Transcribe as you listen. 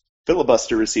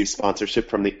Filibuster receives sponsorship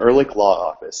from the Ehrlich Law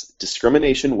Office,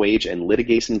 discrimination, wage, and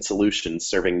litigation solutions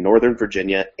serving Northern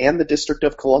Virginia and the District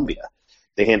of Columbia.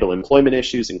 They handle employment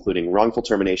issues, including wrongful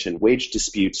termination, wage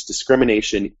disputes,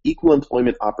 discrimination, equal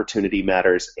employment opportunity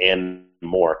matters, and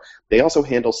more. They also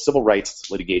handle civil rights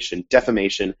litigation,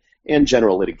 defamation, and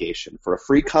general litigation. For a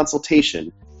free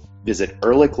consultation, visit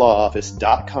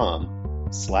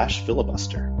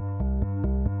ehrlichlawoffice.com/filibuster.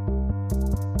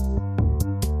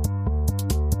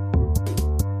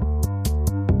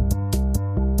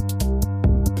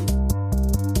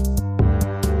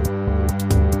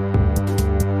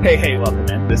 Hey, welcome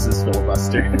in. This is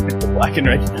Filibuster, the Black and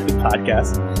Red United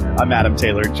podcast. I'm Adam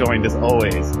Taylor, joined as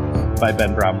always by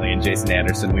Ben Bromley and Jason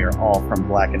Anderson. We are all from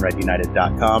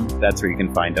blackandredunited.com. That's where you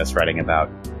can find us writing about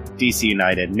DC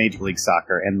United, Major League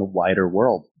Soccer, and the wider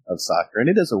world of soccer. And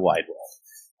it is a wide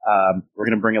world. We're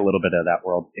going to bring a little bit of that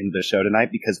world into the show tonight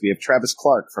because we have Travis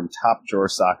Clark from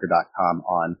TopDrawerSoccer.com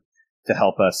on to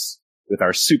help us with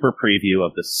our super preview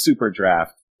of the Super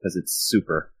Draft, because it's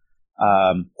super.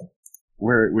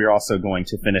 We're also going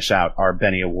to finish out our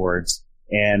Benny Awards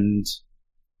and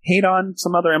hate on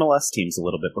some other MLS teams a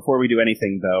little bit. Before we do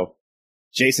anything, though,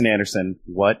 Jason Anderson,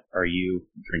 what are you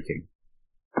drinking?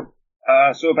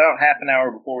 So about half an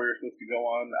hour before we were supposed to go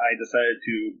on, I decided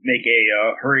to make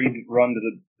a hurried run to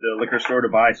the liquor store to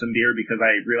buy some beer because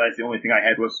I realized the only thing I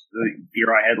had was the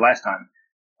beer I had last time.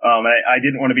 I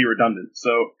didn't want to be redundant.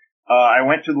 So I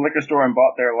went to the liquor store and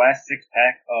bought their last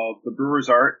six-pack of the Brewer's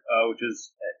Art, which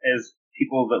is, as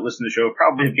people that listen to the show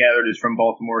probably have gathered, is from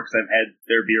Baltimore because I've had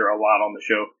their beer a lot on the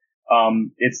show.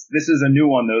 This is a new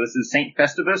one though. This is St.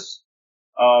 Festivus.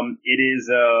 It is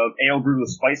ale brewed with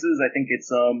spices. I think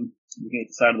it's looking at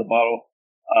the side of the bottle,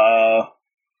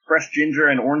 fresh ginger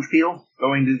and orange peel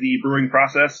going to the brewing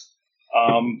process.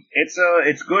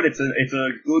 It's good. It's a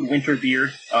good winter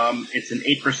beer. It's an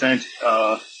 8%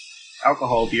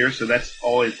 alcohol beer, so that's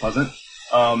always pleasant.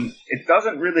 It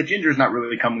doesn't really, the ginger's not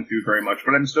really coming through very much,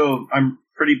 but I'm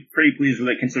pretty pleased with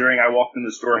it considering I walked in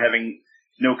the store having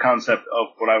no concept of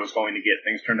what I was going to get.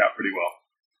 Things turned out pretty well.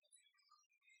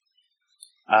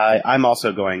 I'm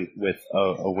also going with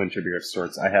a winter beer of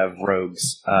sorts. I have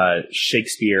Rogue's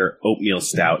Shakespeare Oatmeal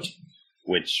Stout,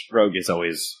 which Rogue is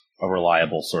always a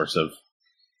reliable source of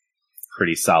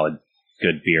pretty solid,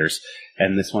 good beers,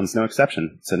 and this one's no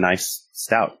exception. It's a nice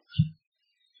stout.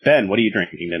 Ben, what are you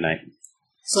drinking tonight?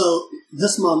 So,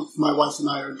 this month, my wife and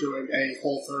I are doing a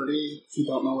Whole30. If you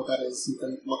don't know what that is, you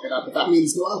can look it up. But that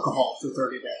means no alcohol for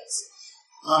 30 days.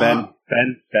 Ben?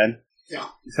 Yeah.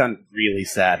 You sound really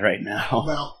sad right now.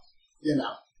 Well, you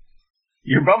know.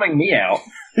 You're bumming me out.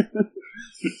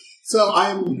 So, I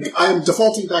am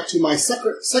defaulting back to my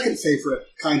second favorite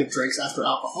kind of drinks after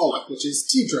alcoholic, which is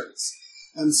tea drinks.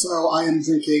 And so, I am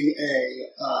drinking a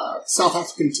South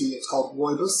African tea. It's called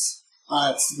Rooibos.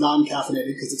 It's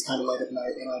non-caffeinated because it's kind of late at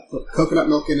night, and I put coconut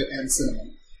milk in it and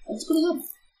cinnamon. And it's pretty good.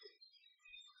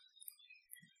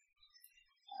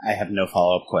 I have no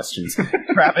follow-up questions.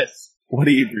 Travis, what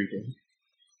are you drinking?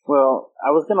 Well,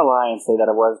 I was going to lie and say that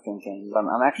I was drinking, but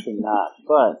I'm actually not.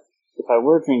 But if I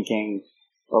were drinking,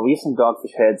 well, we have some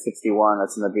Dogfish Head 61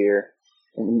 that's in the beer,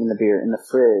 in the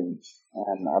fridge.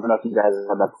 And I don't know if you guys have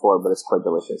had that before, but it's quite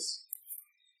delicious.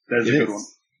 That's a good one.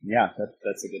 Yeah,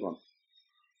 that's a good one.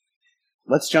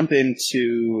 Let's jump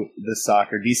into the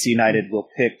soccer. DC United will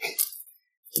pick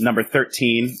number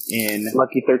 13 in...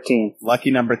 Lucky 13.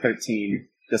 Lucky number 13,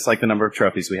 just like the number of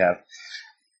trophies we have.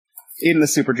 In the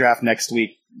Super Draft next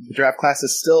week, the draft class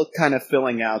is still kind of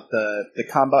filling out. The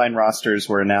combine rosters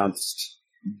were announced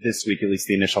this week, at least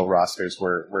the initial rosters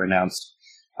were announced.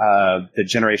 The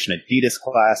Generation Adidas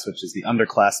class, which is the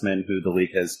underclassmen who the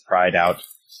league has pried out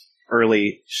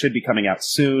early, should be coming out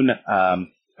soon.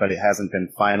 But it hasn't been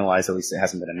finalized, at least it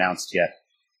hasn't been announced yet.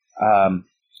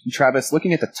 Travis,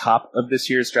 looking at the top of this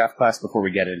year's draft class before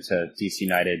we get into DC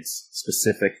United's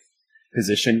specific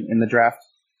position in the draft,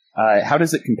 how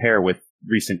does it compare with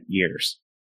recent years?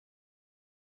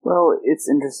 Well, it's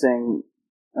interesting.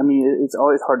 I mean, it's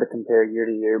always hard to compare year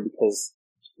to year because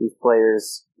these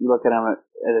players, you look at them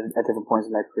at different points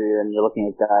in their career, and you're looking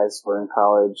at guys who are in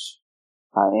college,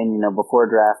 and, before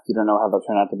draft, you don't know how they'll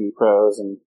turn out to be pros,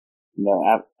 and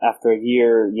after a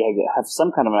year, you have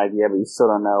some kind of an idea, but you still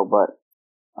don't know. But,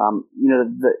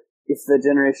 if the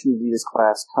Generation Adidas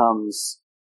class comes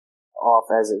off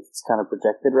as it's kind of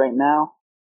projected right now,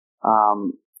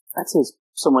 I'd say it's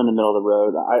somewhere in the middle of the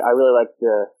road. I really like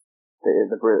the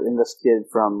English kid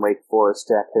from Wake Forest,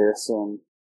 Jack Harrison.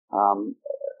 A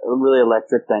really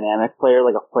electric, dynamic player,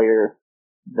 like a player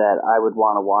that I would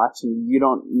want to watch. And you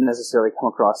don't necessarily come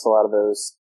across a lot of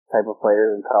those type of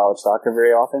players in college soccer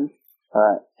very often.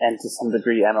 and to some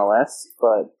degree MLS,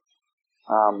 but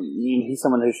he's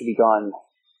someone who should be gone.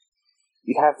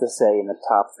 You'd have to say in the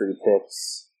top 3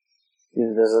 picks.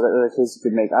 There's a case you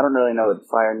could make. I don't really know what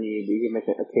Fire need, but you can make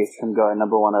a case for him going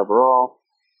number 1 overall.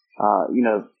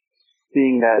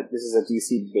 Being that this is a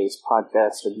DC-based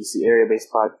podcast or DC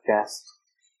area-based podcast,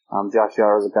 Josh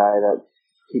Yaro is a guy that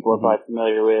people are probably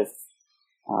familiar with.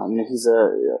 He's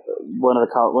one of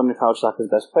college soccer's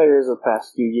best players of the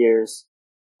past few years.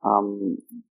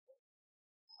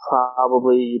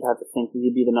 Probably you'd have to think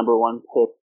he'd be the number 1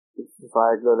 pick if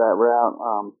I go that route.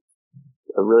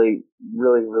 A really,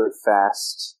 really, really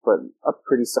fast, but a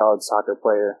pretty solid soccer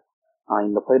player.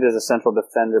 Played as a central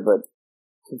defender, but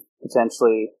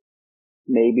potentially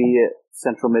maybe a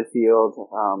central midfield,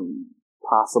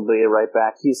 possibly a right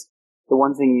back. He's the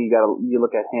one thing you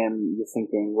look at him, you're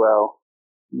thinking, well,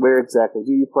 where exactly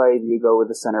do you play? Do you go with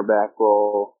the center back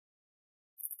role?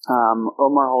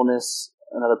 Omar Holness,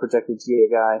 another projected GA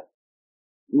guy.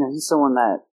 He's someone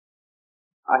that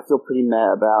I feel pretty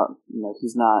meh about.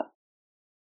 He's not,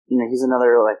 he's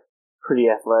another pretty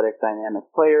athletic,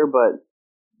 dynamic player, but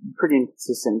pretty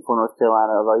inconsistent for North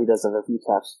Carolina, although he does have a few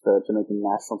taps for the Jamaican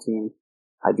national team,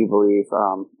 I do believe.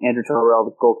 Andrew Terrell,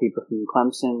 the goalkeeper from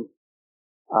Clemson.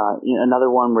 Another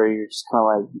one where you're just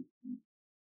kind of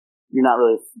you're not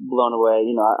really blown away.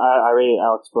 I rated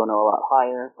Alex Bono a lot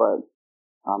higher, but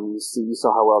you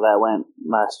saw how well that went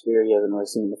last year. He hasn't really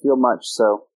seen the field much,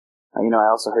 so I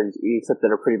also heard he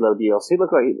accepted a pretty low deal. So he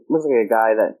looks like a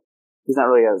guy that he's not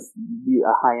really a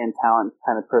high end talent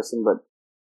kind of person, but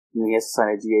he has to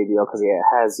sign a GA deal because he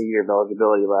has a year of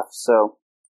eligibility left. So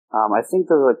I think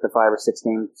those are the 5 or 6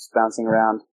 names bouncing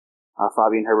around.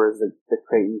 Fabian Herbert is the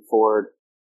Creighton forward,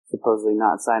 supposedly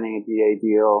not signing a GA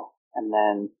deal, and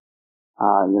then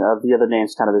the other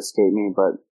names kind of escape me,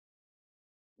 but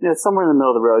somewhere in the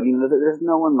middle of the road. There's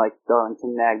no one like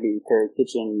Darlington Nagbe, Terry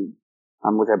Kitchen,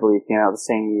 which I believe came out the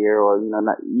same year, or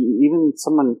not even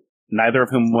someone. Neither of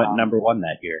whom went number 1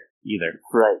 that year either.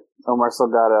 Right, Omar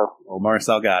Salgado,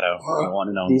 the one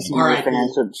and only. DC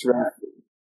fans should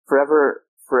forever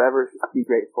be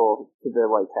grateful to the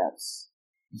Whitecaps.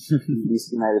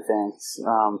 DC United fans.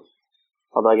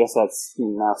 Although I guess that's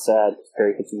now sad because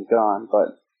Terry Kitchen's gone,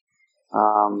 but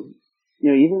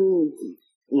even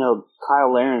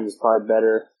Kyle Lahren is probably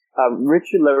better.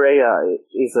 Richard Larea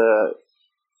is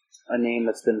a name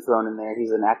that's been thrown in there.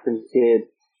 He's an Acton kid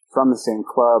from the same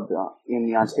club in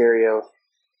the Ontario,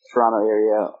 Toronto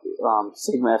area.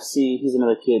 Sigma FC. He's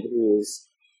another kid who is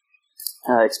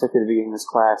expected to be in this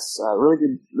class. Really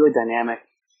good, really dynamic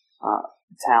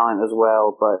talent as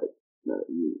well. But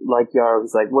like Yaro,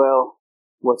 he's well,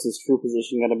 what's his true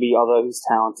position going to be? Although he's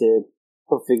talented,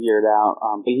 he'll figure it out.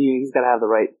 But he's got to have the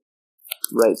right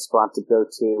spot to go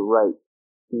to, right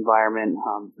environment.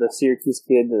 The Syracuse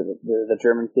kid, the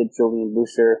German kid, Julian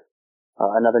Buscher,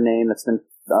 another name that's been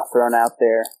thrown out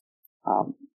there.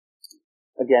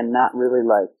 Again, not really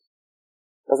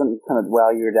doesn't kind of wow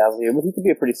you or dazzle you, but he could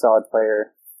be a pretty solid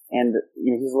player. And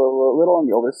he's a little on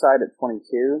the older side at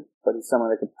 22, but he's someone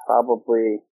that could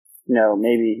probably,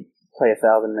 maybe play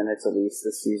 1,000 minutes at least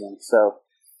this season. So,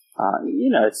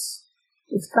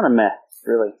 it's kind of meh,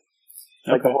 really.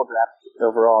 Like the whole draft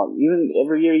overall. Even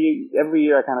every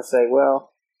year I kind of say,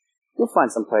 well, you'll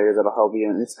find some players that'll help you,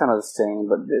 and it's kind of the same.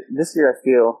 But this year I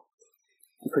feel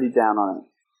I'm pretty down on it.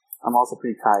 I'm also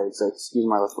pretty tired, so excuse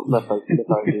my left leg.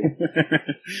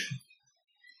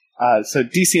 So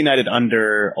DC United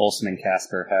under Olsen and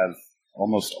Casper have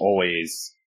almost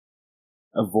always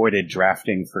avoided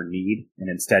drafting for need and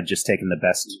instead just taken the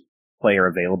best player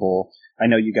available. I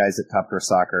know you guys at Top Pro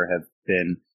Soccer have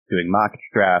been doing mock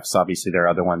drafts. Obviously, there are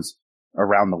other ones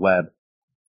around the web.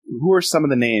 Who are some of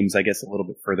the names, I guess, a little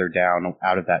bit further down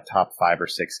out of that top 5 or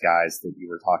 6 guys that you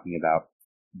were talking about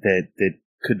that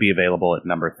could be available at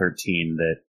number 13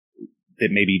 that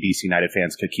maybe DC United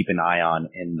fans could keep an eye on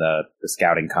in the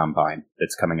scouting combine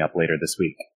that's coming up later this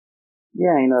week?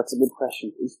 Yeah, that's a good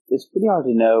question. It's pretty hard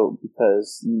to know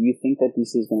because you think that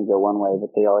DC is going to go one way,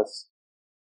 but they always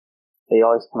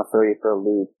kind of throw you for a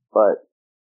loop. But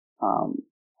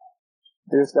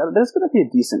there's going to be a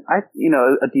decent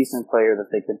player that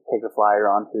they could take a flyer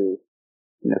on who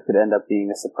could end up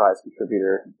being a surprise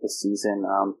contributor this season.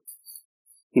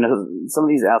 Some of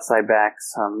these outside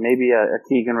backs, maybe a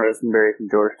Keegan Rosenberry from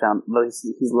Georgetown.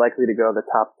 He's likely to go the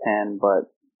top 10,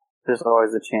 but there's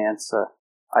always a chance.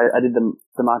 I did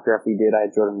the mock draft we did. I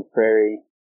had Jordan McCrary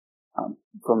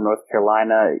from North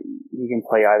Carolina. He can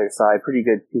play either side. Pretty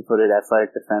good two-footed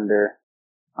athletic defender.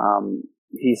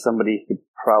 He's somebody who could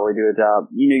probably do a job.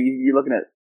 You're looking at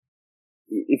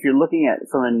if you're looking at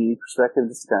from a need perspective,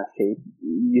 this is kind of shape.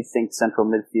 You think central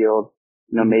midfield.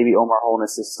 Maybe Omar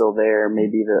Holness is still there.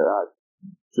 Maybe the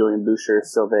Julian Boucher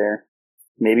is still there.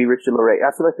 Maybe Richard Larray.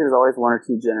 I feel like there's always one or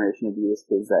two generation of US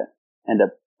kids that end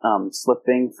up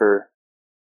slipping for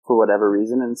whatever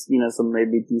reason, and so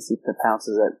maybe DC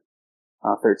pounces at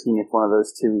 13 if one of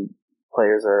those two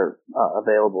players are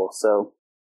available. So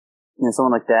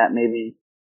someone like that, maybe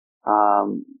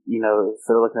if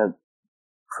they're looking at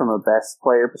from a best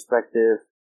player perspective,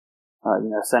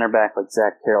 center back like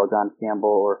Zach Carroll, John Campbell,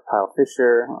 or Kyle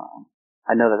Fisher.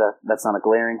 I know that's not a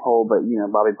glaring hole, but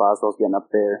Bobby Boswell's getting up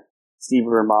there. Steve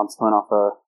Vermont's coming off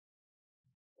a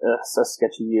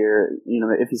sketchy year.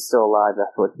 If he's still alive, I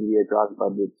feel like he'd be a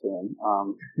Drogba did to him.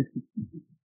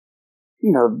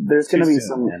 There's going to be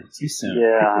some. Man. Too soon.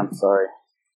 Yeah, I'm sorry.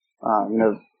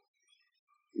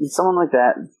 Someone like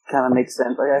that kind of makes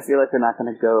sense. Like, I feel like they're not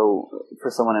going to go for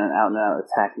someone in an out-and-out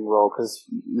attacking role because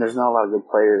there's not a lot of good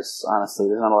players, honestly.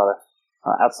 There's not a lot of,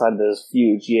 outside of those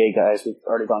few GA guys we've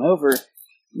already gone over,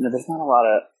 there's not a lot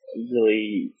of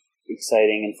really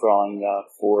exciting and enthralling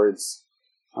forwards.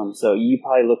 So you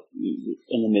probably look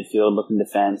in the midfield, look in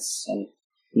defense, and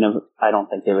I don't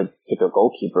think they would pick a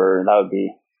goalkeeper. That would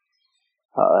be,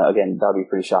 again, that would be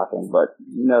pretty shocking. But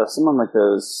someone like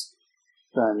those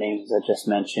names I just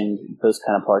mentioned, those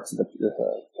kind of parts of the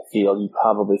field, you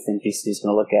probably think DC is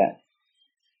going to look at.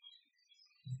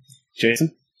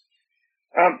 Jason?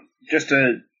 Just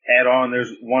to add on,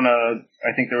 there's one,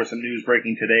 I think there was some news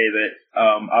breaking today that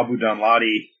Abu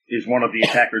Danladi is one of the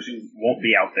attackers who won't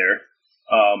be out there,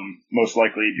 most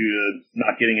likely due to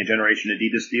not getting a Generation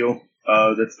Adidas deal.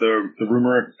 That's the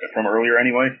rumor from earlier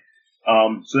anyway.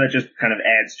 So that just kind of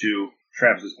adds to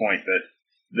Travis's point that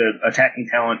the attacking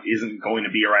talent isn't going to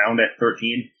be around at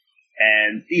 13,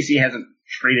 and DC hasn't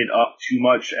traded up too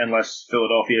much unless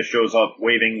Philadelphia shows up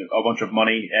waving a bunch of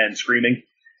money and screaming,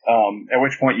 at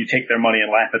which point you take their money and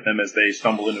laugh at them as they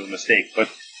stumble into a mistake, but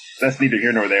that's neither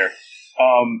here nor there.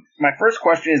 My first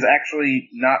question is actually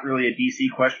not really a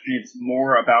DC question, it's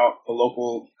more about the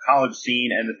local college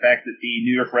scene and the fact that the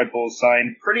New York Red Bulls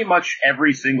signed pretty much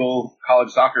every single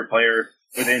college soccer player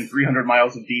within 300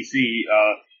 miles of DC,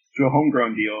 to a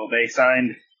homegrown deal. They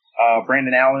signed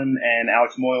Brandon Allen and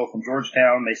Alex Moyle from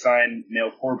Georgetown. They signed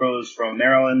Mel Corbos from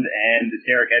Maryland and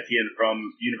Derek Etienne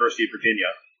from University of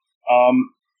Virginia.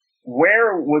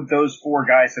 Where would those four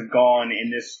guys have gone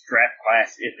in this draft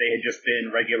class if they had just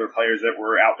been regular players that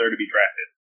were out there to be drafted?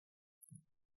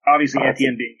 Obviously,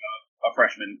 Etienne being a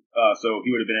freshman, so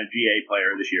he would have been a GA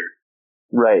player this year.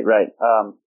 Right.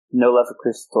 No love for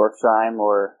Chris Thorsheim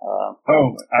or. I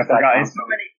forgot.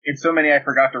 It's so many. I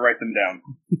forgot to write them down.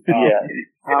 Yeah,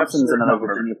 Thompson's another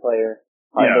Virginia player.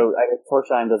 Although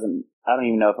Thorsheim doesn't. I don't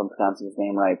even know if I'm pronouncing his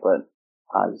name right, but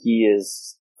he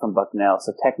is from Bucknell.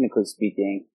 So technically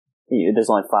speaking, there's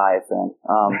only 5 then.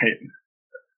 Right.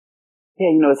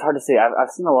 Yeah, it's hard to say.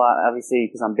 I've seen a lot, obviously,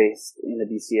 because I'm based in the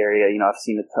DC area. I've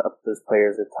seen those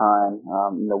players a ton.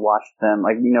 Watched them.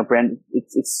 Like, Brandon.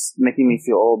 It's making me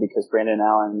feel old because Brandon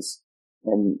Allen's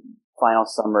in final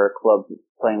summer club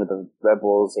playing with the Red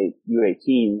Bulls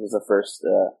U18 was the first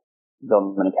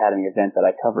development academy event that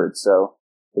I covered. So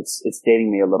it's dating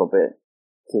me a little bit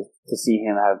to see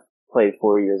him have played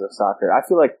 4 years of soccer. I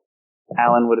feel like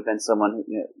Allen would have been someone who,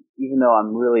 even though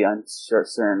I'm really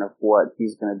uncertain of what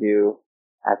he's going to do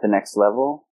at the next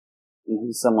level,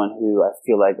 he's someone who I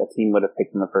feel like a team would have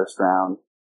picked in the first round,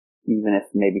 even if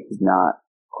maybe he's not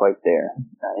quite there.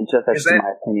 And that's just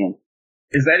my opinion.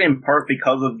 Is that in part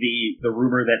because of the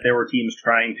rumor that there were teams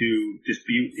trying to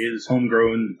dispute his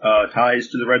homegrown ties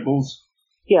to the Red Bulls?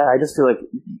 Yeah, I just feel like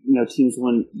teams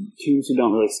who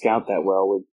don't really scout that well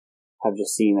would have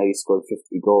just seen that he scored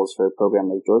 50 goals for a program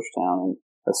like Georgetown and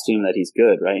assume that he's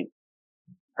good, right?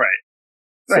 Right.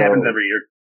 That happens every year.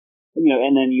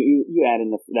 And then you add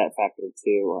in that factor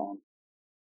too,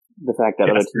 the fact that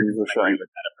other teams are showing with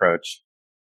that approach.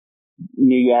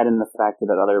 You add in the factor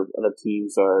that other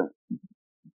teams are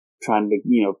trying to,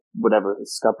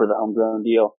 scupper the homegrown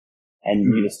deal, and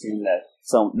you'd assume that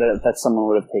someone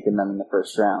would have taken them in the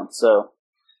first round. So,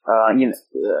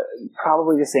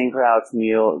 probably the same for Alex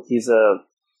Neal. He's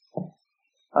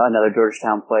another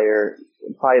Georgetown player.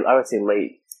 Probably, I would say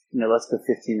late. Let's go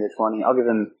 15 to 20. I'll give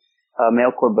him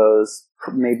Male Corbos,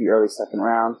 maybe early second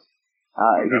round.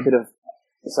 He could have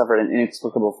suffered an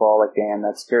inexplicable fall like Dan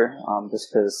Metzger, just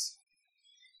because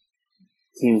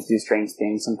teams do strange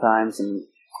things sometimes, and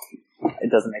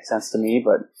it doesn't make sense to me.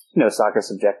 But soccer's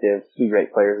subjective. We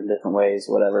rate players in different ways,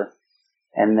 whatever.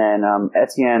 And then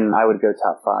Etienne, I would go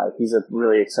top 5. He's a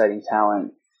really exciting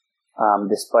talent,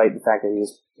 despite the fact that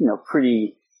he's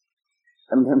pretty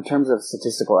in terms of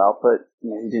statistical output,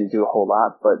 he didn't do a whole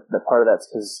lot, but the part of that's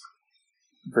because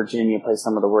Virginia plays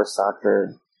some of the worst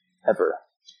soccer ever.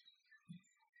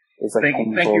 It's like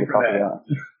thank you for that.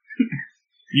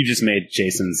 You just made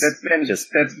Jason's. That's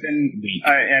been. Weak.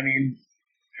 I mean,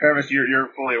 Travis, you're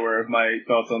fully aware of my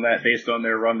thoughts on that, based on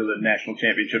their run to the national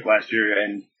championship last year,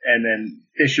 and then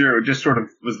this year it just sort of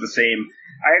was the same.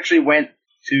 I actually went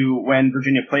to when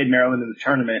Virginia played Maryland in the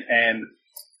tournament, and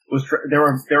there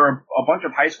were a bunch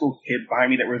of high school kids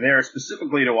behind me that were there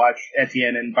specifically to watch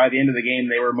Etienne, and by the end of the game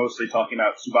they were mostly talking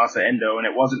about Tsubasa Endo, and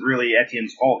it wasn't really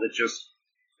Etienne's fault. It's just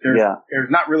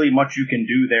there's not really much you can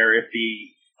do there if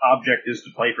the object is to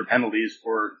play for penalties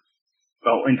for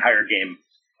the entire game.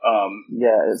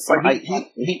 It's but like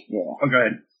Oh, go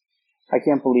ahead. I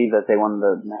can't believe that they won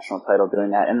the national title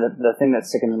doing that. And the thing that's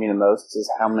sticking to me the most is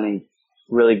how many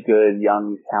really good,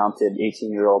 young, talented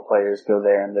 18-year-old players go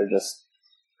there, and they're just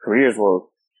careers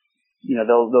will,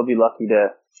 they'll be lucky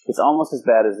to. It's almost as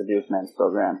bad as the Duke men's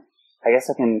program. I guess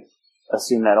I can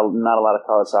assume that not a lot of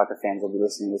college soccer fans will be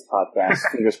listening to this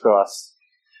podcast. Fingers crossed,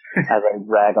 as I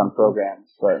rag on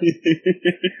programs. But you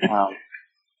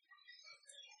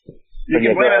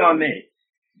can blame it on me.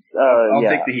 I'll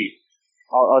take the heat.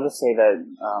 I'll just say that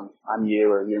I'm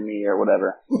you or you're me or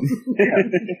whatever.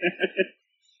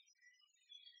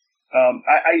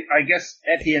 I guess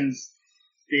Etienne's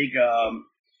big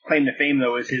claim to fame,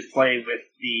 though, is his play with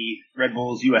the Red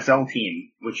Bulls USL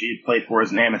team, which he played for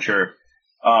as an amateur.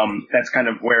 That's kind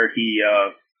of where he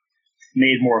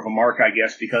made more of a mark, I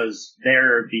guess, because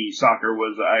there the soccer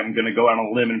was, I'm going to go out on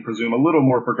a limb and presume, a little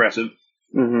more progressive.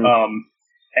 Mm-hmm.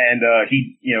 And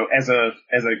he, as a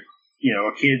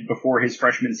kid before his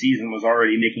freshman season was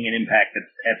already making an impact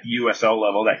at the USL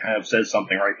level. That kind of says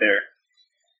something right there.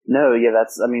 No, yeah,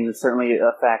 it's certainly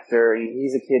a factor.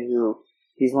 He's a kid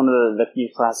he's one of the few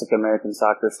classic American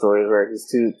soccer stories where he's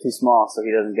too small, so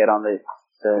he doesn't get on the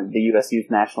U.S. youth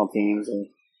national teams, and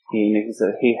he's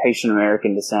a Haitian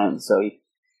American descent, so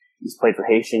he's played for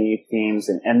Haitian youth teams,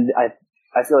 and I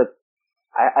feel like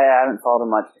I haven't followed him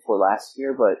much before last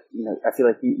year, but I feel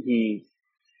like he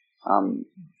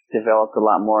developed a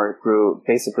lot more. Grew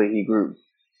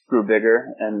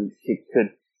bigger, and he could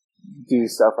do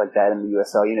stuff like that in the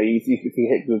USL. If you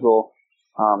hit Google,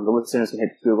 the listeners can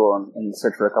hit Google and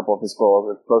search for a couple of his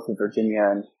goals, both with Virginia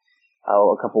and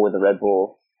a couple with the Red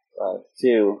Bull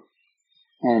too.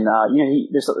 And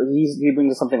he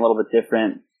brings us something a little bit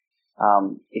different,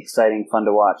 exciting, fun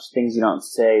to watch. Things you don't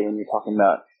say when you're talking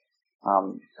about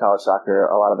college soccer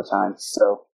a lot of the time.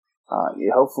 So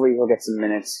hopefully he'll get some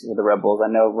minutes with the Red Bulls. I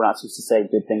know we're not supposed to say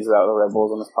good things about the Red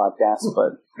Bulls on this podcast,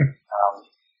 but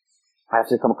I have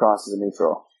to come across as a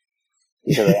neutral.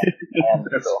 Because I am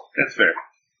neutral. That's fair.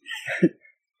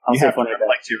 You have to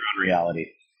reflect your own reality.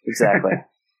 Exactly.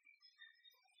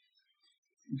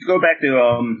 To go back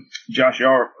to Josh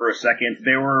Yaro for a second,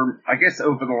 there were, I guess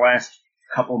over the last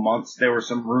couple months, there were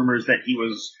some rumors that he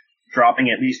was dropping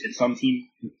at least in some teams'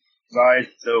 eyes,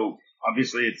 so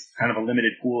obviously it's kind of a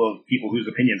limited pool of people whose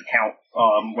opinions count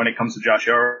when it comes to Josh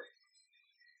Yaro.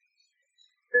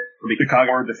 The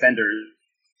Chicago defenders,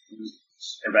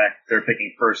 they're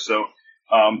picking first, so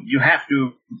you have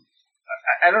to,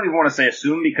 I don't even want to say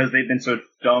assume because they've been so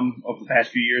dumb over the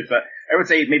past few years, but I would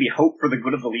say maybe hope for the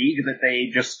good of the league that they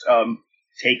just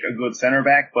take a good center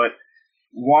back. But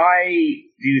why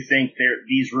do you think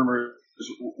these rumors,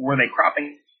 were they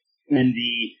cropping in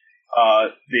the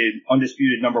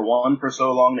undisputed number one for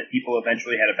so long that people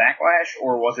eventually had a backlash,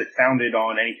 or was it founded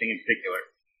on anything in particular?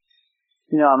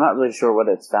 I'm not really sure what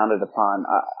it's founded upon.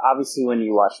 Obviously, when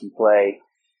you watch him play,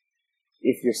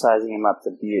 if you're sizing him up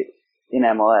to be in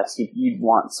MLS, you'd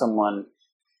want someone,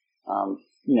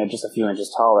 just a few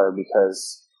inches taller,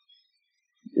 because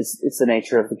it's the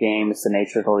nature of the game, it's the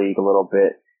nature of the league a little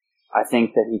bit. I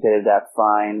think that he could adapt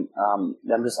fine.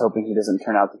 I'm just hoping he doesn't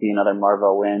turn out to be another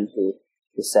Marvell Wynn, who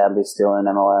is sadly still in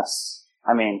MLS.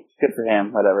 I mean, good for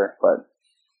him, whatever, but,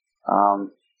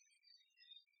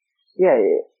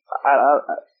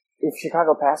 if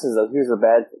Chicago passes, though, here's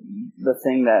the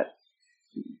thing that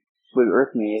would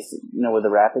irk me is, would the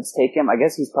Rapids take him? I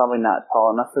guess he's probably not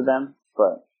tall enough for them,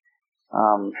 but,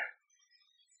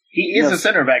 he is a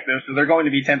center back, though, so they're going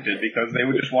to be tempted because they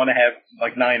would just want to have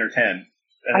like 9 or 10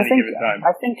 at any given time.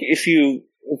 I think if you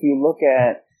look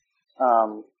at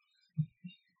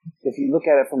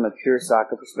it from a pure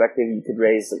soccer perspective, you could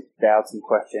raise doubts and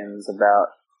questions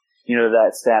about,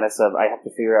 that status of, I have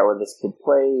to figure out where this kid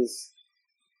plays.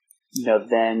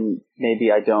 Then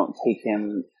maybe I don't take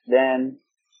him then.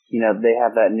 They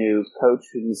have that new coach,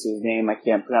 who needs his name, I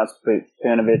can't pronounce,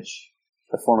 Paunovic,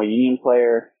 the former Union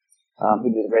player.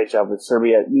 who did a great job with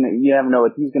Serbia. You never know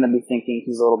what he's going to be thinking.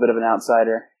 He's a little bit of an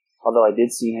outsider, although I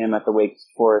did see him at the Wake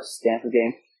Forest Stanford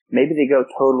game. Maybe they go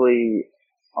totally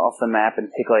off the map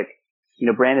and pick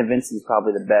Brandon Vincent's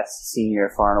probably the best senior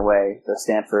far and away, the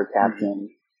Stanford captain.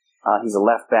 He's a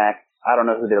left back. I don't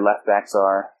know who their left backs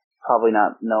are. Probably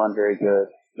not no one very good.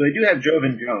 So they do have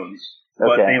Jovan Jones,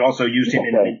 but they've also used him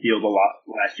in midfield a lot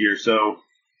last year. So,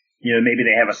 maybe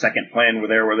they have a second plan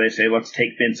where they say, let's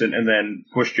take Vincent and then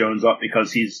push Jones up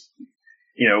because he's,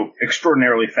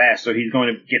 extraordinarily fast, so he's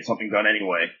going to get something done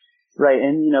anyway. Right,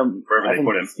 and, wherever they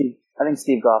put him. I think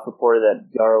Steve Goff reported that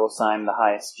Yarrow will sign the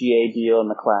highest GA deal in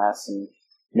the class, and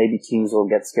maybe teams will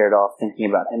get scared off thinking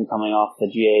about him coming off the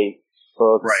GA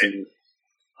books. Right. And,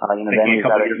 then a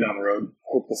couple years down the road.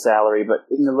 Hit the salary. But,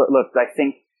 look, I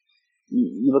think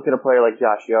you look at a player like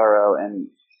Josh Yarrow, and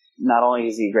not only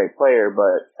is he a great player,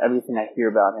 but everything I hear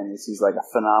about him is he's like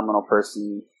a phenomenal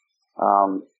person.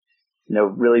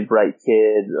 Really bright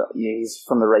kid. He's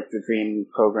from the Right to Dream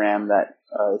program that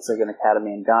it's like an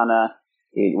academy in Ghana,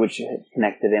 which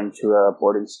connected him to a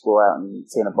boarding school out in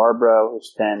Santa Barbara,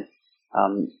 which then,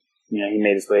 he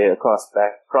made his way across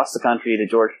the country to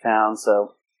Georgetown.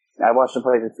 So I watched him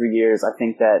play for 3 years. I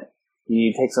think that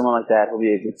you take someone like that, he'll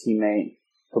be a good teammate.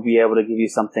 He'll be able to give you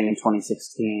something in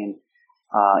 2016.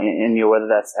 And whether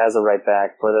that's as a right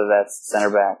back, whether that's center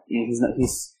back,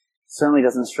 he's certainly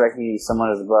doesn't strike me as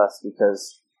someone as a bust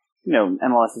because,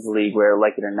 MLS is a league where,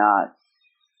 like it or not,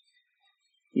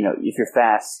 if you're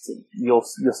fast, you'll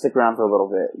stick around for a little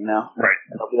bit, Right.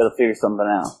 And you'll be able to figure something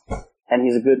out. And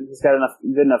he's got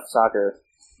good enough soccer.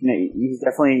 He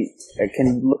definitely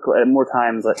can look at more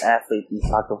times like athlete than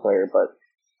soccer player, but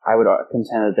I would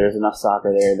contend that there's enough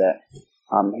soccer there that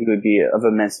he would be of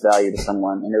immense value to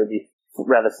someone, and it would be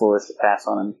rather foolish to pass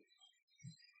on him.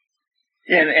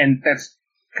 Yeah, and that's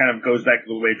kind of goes back to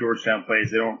the way Georgetown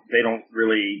plays. They don't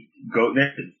really go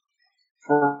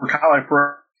for college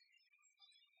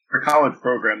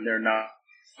program. They're not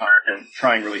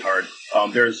trying really hard.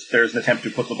 There's an attempt to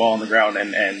put the ball on the ground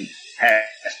and pass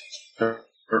or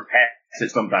pass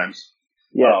it sometimes.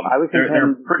 Yeah, I would contend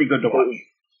they're pretty good to watch.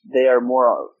 They are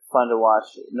more fun to watch.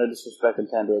 No disrespect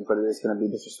intended, but it is going to be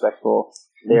disrespectful.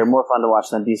 They are more fun to watch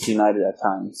than DC United at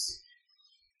times.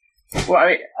 Well,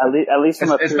 at least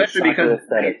from especially because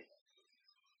aesthetic.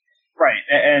 Right,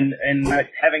 and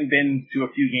having been to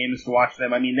a few games to watch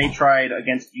them, I mean, they tried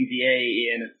against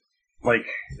UVA in what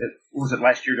was it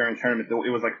last year during the tournament?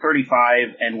 It was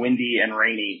 35 and windy and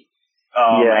rainy.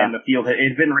 And the field it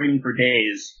had been raining for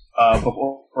days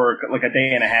before, for a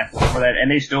day and a half before that,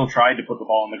 and they still tried to put the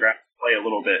ball on the ground, play a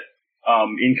little bit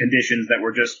in conditions that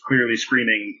were just clearly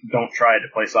screaming, "Don't try to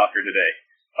play soccer today."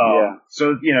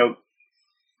 So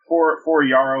for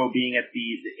Yarrow being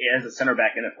as a center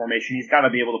back in that formation, he's got to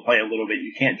be able to play a little bit.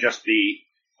 You can't just be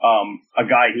a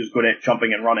guy who's good at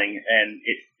jumping and running, and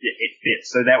it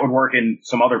fits. So that would work in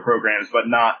some other programs, but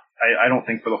not. I don't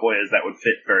think for the Hoyas that would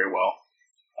fit very well.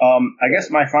 I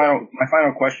guess my final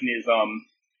question is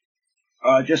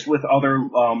just with other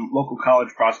local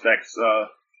college prospects.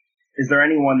 Is there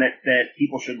anyone that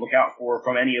people should look out for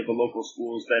from any of the local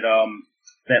schools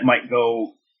that might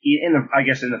go in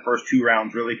the first two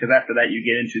rounds, really? Because after that you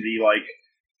get into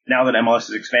now that MLS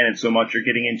has expanded so much, you're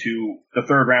getting into the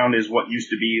third round is what used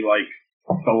to be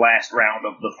the last round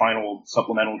of the final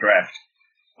supplemental draft.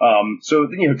 So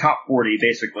top 40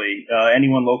 basically.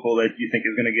 Anyone local that you think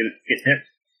is going to get picked?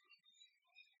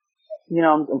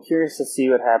 I'm curious to see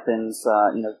what happens.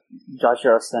 Josh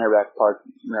Yarrow's center back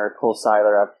partner, Cole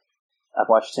Seiler, I've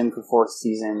watched him for 4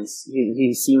 seasons.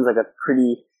 He seems like a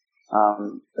pretty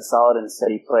a solid and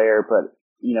steady player, but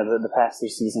the past 3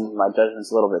 seasons my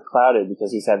judgment's a little bit clouded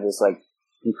because he's had this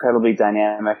incredibly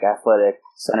dynamic, athletic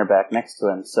center back next to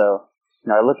him. So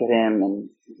I look at him and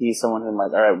he's someone who I'm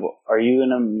like, all right, well, are you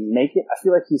gonna make it? I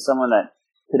feel like he's someone that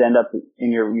could end up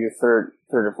in your third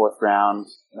or fourth round,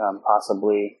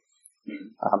 possibly.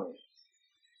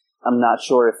 I'm not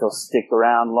sure if he'll stick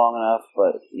around long enough,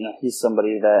 but he's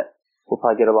somebody that will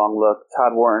probably get a long look.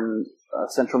 Todd Wharton,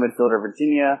 central midfielder,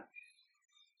 Virginia.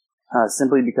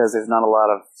 Simply because there's not a lot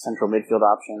of central midfield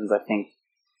options, I think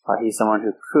he's someone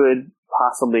who could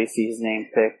possibly see his name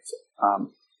picked.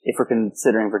 If we're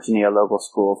considering Virginia a local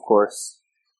school, of course.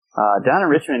 Down in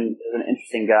Richmond is an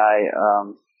interesting guy.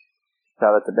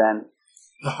 Shout out to Ben,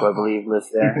 who I believe lives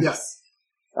there. Yes.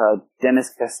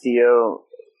 Dennis Castillo,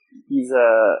 he's he's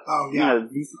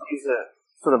a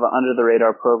sort of an under the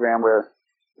radar program where,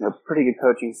 pretty good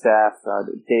coaching staff.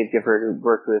 Dave Gifford, who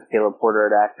worked with Caleb Porter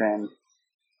at Akron.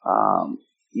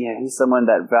 He's someone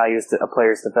that values a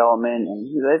player's development, and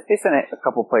they sent a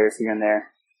couple players here and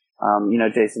there.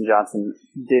 Jason Johnson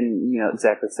didn't,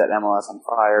 exactly set MLS on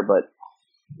fire, but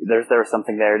there was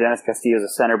something there. Dennis Castillo is a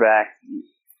center back.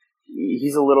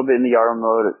 He's a little bit in the Yaro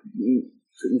mode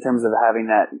in terms of having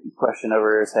that question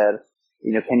over his head.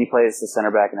 Can you play as a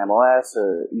center back in MLS,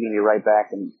 or are you going to be right back,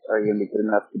 and are you going to be good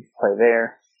enough to play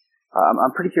there?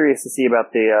 I'm pretty curious to see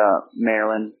about the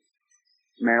Maryland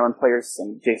players,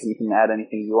 and Jason, you can add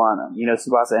anything you want.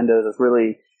 Tsubasa Endo is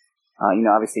really,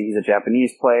 obviously he's a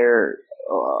Japanese player,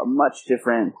 much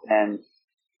different than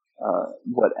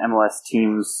what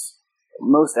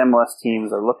most MLS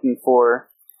teams are looking for.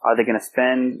 Are they going to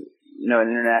spend, an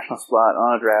international slot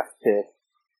on a draft pick?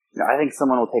 I think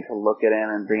someone will take a look at him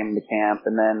and bring him to camp.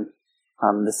 And then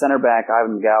the center back,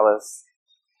 Ivan Gallas,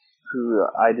 who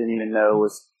I didn't even know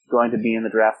was going to be in the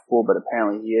draft pool, but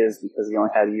apparently he is because he only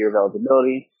had a year of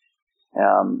eligibility.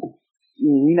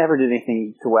 He never did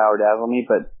anything to wow or dazzle me,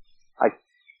 but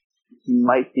he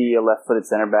might be a left-footed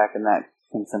center back, and that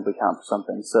can simply count for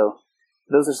something. So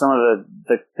those are some of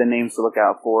the names to look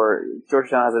out for.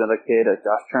 Georgetown has another kid,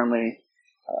 Josh Turnley.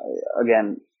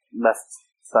 Again,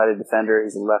 left-sided defender.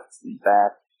 He's a left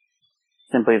back.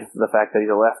 Simply the fact that he's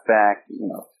a left back,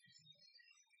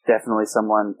 definitely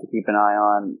someone to keep an eye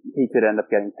on. He could end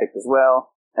up getting picked as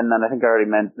well. And then I think I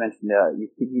already mentioned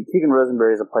Keegan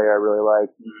Rosenberry is a player I really like.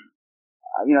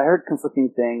 I heard conflicting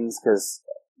things because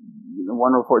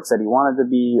one report said he wanted to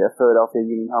be a Philadelphia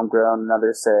Union homegrown.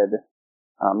 Another said,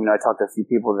 I talked to a few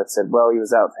people that said, well, he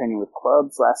was out training with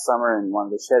clubs last summer and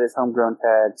wanted to shed his homegrown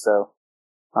tag. So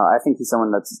I think he's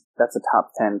someone that's a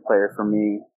top 10 player for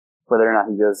me. Whether or not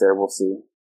he goes there, we'll see.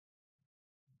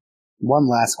 One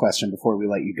last question before we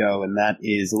let you go, and that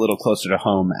is a little closer to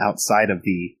home outside of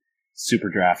the Super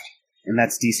Draft, and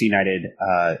that's DC United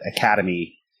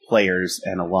Academy players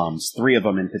and alums. 3 of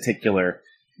them in particular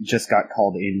just got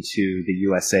called into the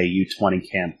USA U20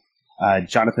 camp.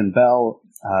 Jonathan Bell,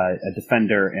 a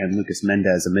defender, and Lucas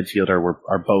Mendez, a midfielder,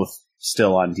 are both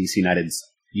still on DC United's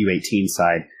U18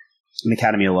 side. An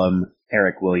Academy alum,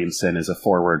 Eric Williamson, is a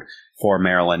forward for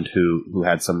Maryland who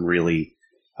had some really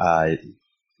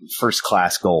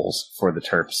first-class goals for the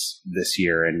Terps this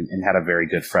year and had a very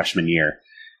good freshman year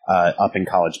up in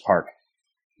College Park.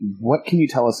 What can you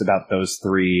tell us about those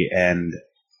 3, and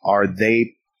are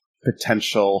they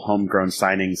potential homegrown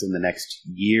signings in the next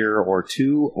year or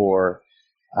 2, or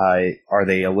are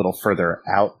they a little further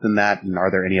out than that, and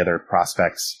are there any other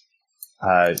prospects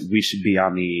we should be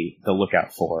on the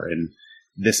lookout for? And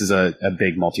this is a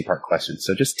big multi-part question,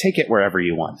 so just take it wherever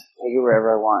you want. Take it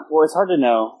wherever I want. Well, it's hard to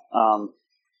know.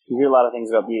 You hear a lot of things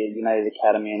about the United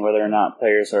Academy and whether or not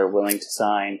players are willing to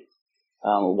sign,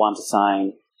 want to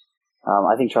sign.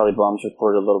 I think Charlie Blum's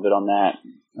reported a little bit on that.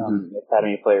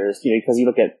 Academy players, because you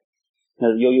look at,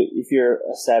 if you're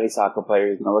a savvy soccer player,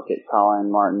 you're going to look at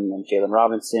Colin Martin and Jalen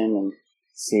Robinson and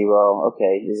see, well,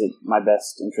 okay, is it my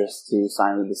best interest to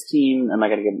sign with this team? Am I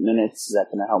going to get minutes? Is that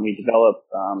going to help me develop?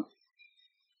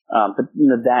 But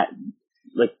that,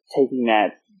 taking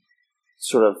that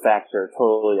sort of factor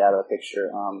totally out of the picture.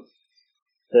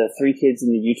 The 3 kids in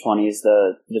the U20s,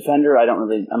 the defender, I'm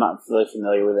not really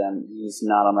familiar with him. He's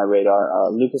not on my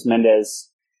radar. Lucas Mendez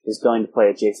is going to play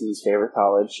at Jason's favorite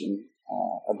college, and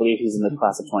I believe he's in the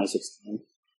class of 2016.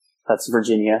 That's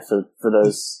Virginia for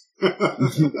those who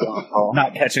don't recall.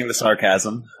 Not catching the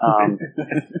sarcasm.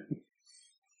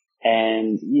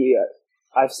 And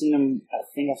I've seen him. I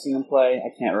think I've seen him play. I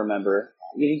can't remember.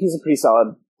 He's a pretty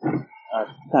solid,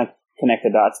 kind of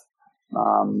connected dots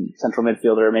central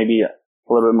midfielder. Maybe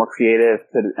a little bit more creative,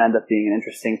 could end up being an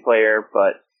interesting player,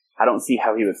 but I don't see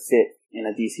how he would fit in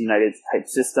a DC United type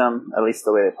system, at least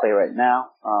the way they play right now.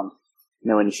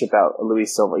 When you ship out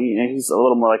Luis Silva, he's a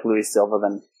little more like Luis Silva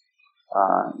than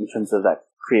in terms of that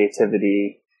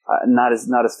creativity, not as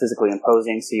physically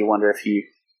imposing. So you wonder if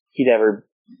he'd ever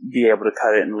be able to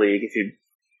cut it in the league if he'd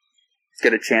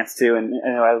get a chance to. And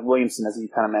Williamson, as you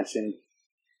kind of mentioned,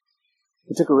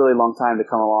 it took a really long time to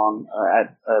come along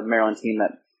at a Maryland team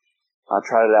that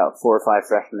tried it out 4 or 5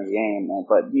 freshmen a game.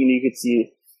 But you could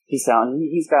see he's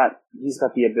got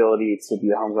the ability to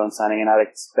be a homegrown signing, and I'd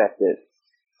expect it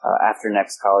after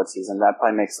next college season. That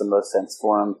probably makes the most sense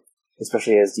for him,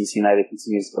 especially as DC United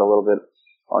continues to get a little bit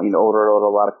older. A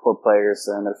lot of core players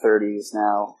are in their 30s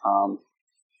now.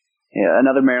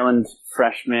 Another Maryland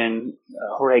freshman,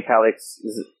 Jorge Calix,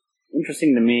 is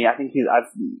interesting to me. I think I've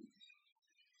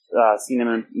seen him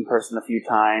in person a few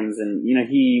times, and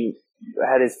he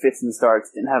had his fits and starts.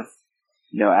 Didn't have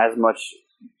as much.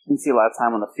 Didn't see a lot of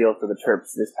time on the field for the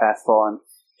Terps this past fall, and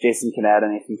Jason can add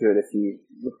anything to it if he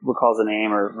recalls a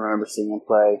name or remembers seeing him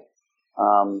play.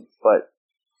 But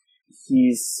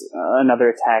he's another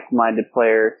attack-minded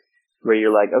player. where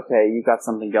you're like, okay, you've got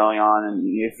something going on, and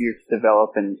if you're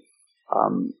developing,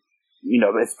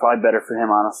 it's probably better for him,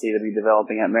 honestly, to be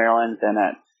developing at Maryland than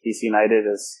at DC United,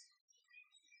 as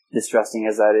distressing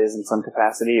as that is in some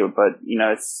capacity. But,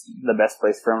 it's the best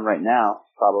place for him right now,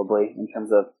 probably, in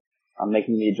terms of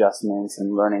making the adjustments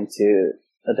and learning to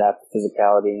adapt to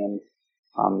physicality and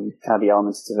kind of the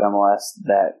elements of MLS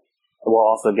that, while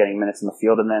also getting minutes in the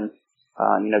field. And then,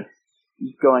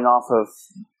 going off of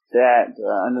that,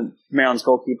 and Maryland's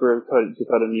goalkeeper,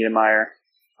 Dakota Niedermeyer,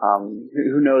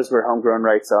 who knows where homegrown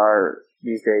rights are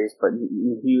these days, but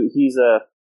he's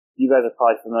you guys are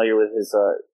probably familiar with his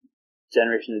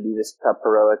Generation Adidas Cup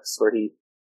heroics, where he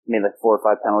made like 4 or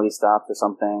 5 penalty stops or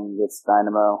something against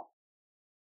Dynamo,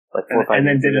 like 4 or 5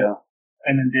 years ago.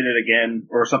 And then did it again,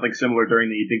 or something similar during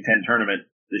the Big Ten tournament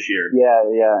this year. Yeah,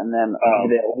 and then he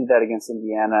did that against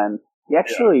Indiana, and he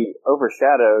actually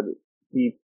overshadowed.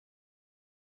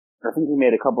 I think he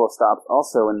made a couple of stops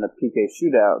also in the PK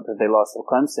shootout that they lost to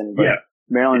Clemson, but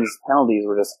Maryland's penalties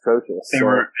were just atrocious. They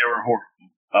were horrible.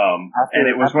 And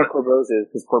it was what Corboz's,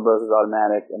 because Corboz's is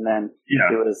automatic, and then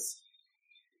it was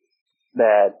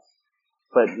bad.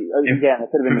 But again, it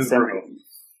could have been the same.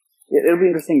 It'll be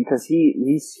interesting because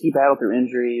he battled through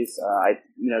injuries.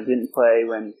 Didn't play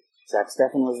when Zach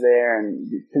Steffen was there and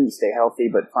couldn't stay healthy,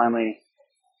 but finally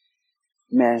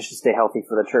managed to stay healthy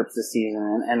for the Terps this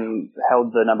season and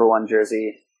held the number 1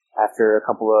 jersey after a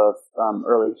couple of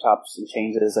early chops and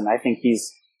changes. And I think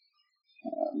he's,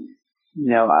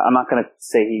 I'm not going to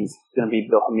say he's going to be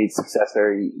Bill Hamid's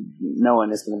successor. No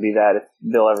one is going to be that if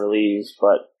Bill ever leaves,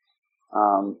 but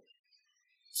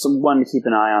someone to keep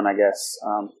an eye on, I guess.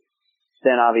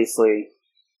 Then obviously,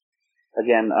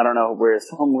 again, I don't know where his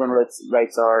homegrown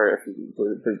rights are, if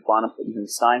there's been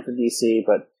signed for DC,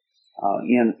 but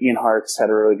Ian Harkes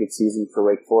had a really good season for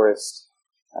Wake Forest.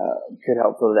 Could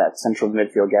help fill that central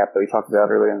midfield gap that we talked about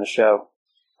earlier in the show.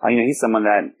 He's someone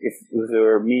that if it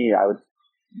were me, I would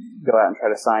go out and try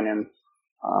to sign him.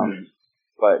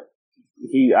 But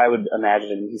I would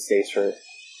imagine he stays for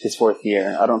his 4th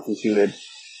year. I don't think he would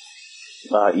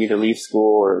either leave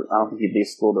school, or I don't think he'd leave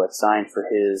school, but sign for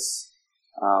his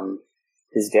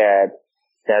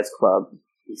dad's club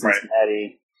in Cincinnati.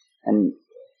 Right. And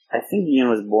I think Ian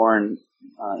was born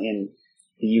in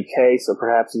the UK, so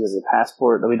perhaps he has a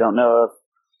passport that we don't know of,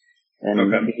 and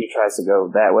maybe he tries to go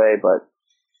that way. But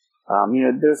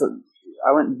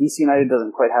DC United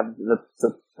doesn't quite have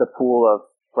the pool of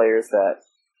players that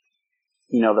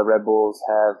the Red Bulls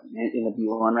have in the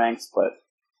B1 ranks, but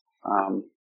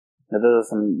those are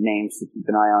some names to keep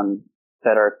an eye on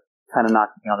that are kind of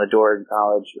knocking on the door in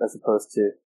college, as opposed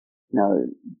to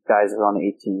guys who are on the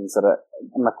 18s that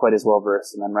I'm not quite as well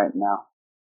versed in them right now.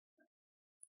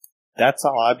 That's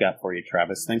all I've got for you,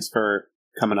 Travis. Thanks for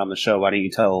coming on the show. Why don't you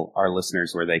tell our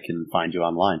listeners where they can find you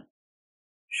online?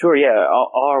 Sure, yeah.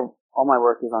 All my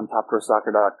work is on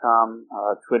topprosoccer.com.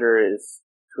 Twitter is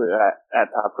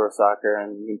at topprosoccer,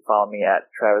 and you can follow me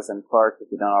at Travis M. Clark if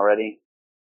you don't already.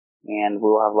 And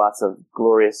we'll have lots of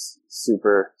glorious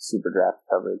super draft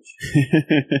coverage.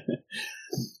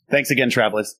 Thanks again,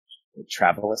 Travis.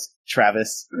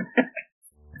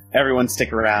 Everyone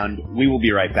stick around. We will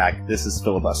be right back. This is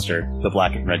Filibuster, the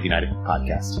Black and Red United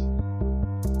podcast.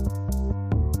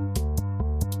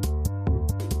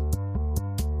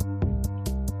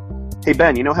 Hey,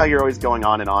 Ben, you know how you're always going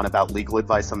on and on about legal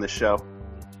advice on this show?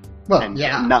 Well, and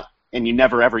yeah. And you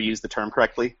never ever use the term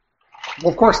correctly?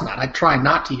 Well, of course not. I try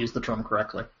not to use the term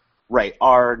correctly. Right.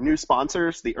 Our new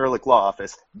sponsors, the Ehrlich Law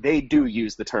Office, they do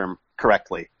use the term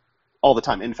correctly all the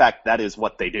time. In fact, that is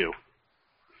what they do.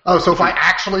 Oh, so if I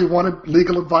actually wanted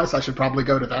legal advice, I should probably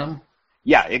go to them?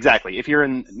 Yeah, exactly. If you're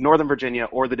in Northern Virginia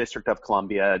or the District of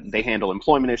Columbia, they handle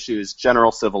employment issues,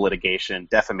 general civil litigation,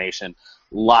 defamation,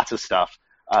 lots of stuff.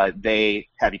 They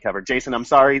have you covered. Jason, I'm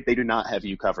sorry, they do not have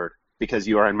you covered because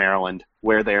you are in Maryland,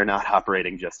 where they are not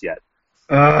operating just yet.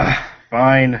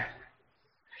 Fine.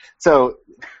 So,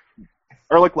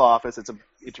 Ehrlich Law Office,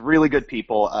 it's really good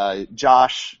people.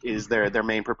 Josh is their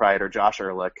main proprietor, Josh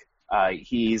Ehrlich.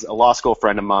 He's a law school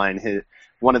friend of mine.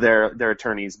 One of their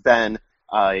attorneys, Ben,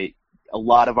 a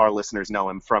lot of our listeners know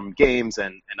him from games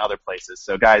and other places.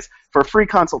 So, guys, for a free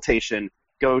consultation,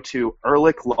 go to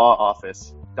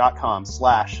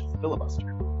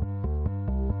ehrlichlawoffice.com/filibuster.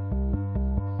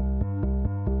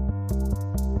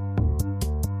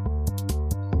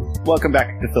 Welcome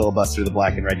back to Filibuster, the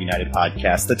Black and Red United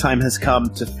podcast. The time has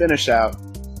come to finish out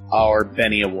our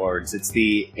Benny Awards. It's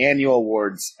the annual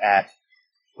awards at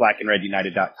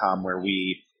blackandredunited.com where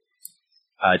we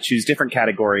choose different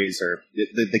categories, or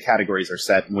the categories are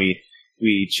set, and we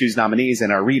choose nominees,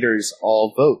 and our readers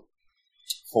all vote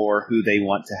for who they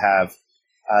want to have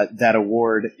that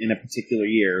award in a particular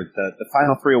year. The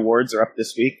final 3 awards are up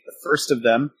this week. The first of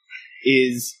them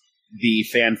is the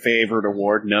fan favorite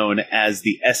award known as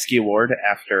the Esky Award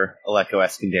after Aleko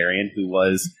Eskandarian, who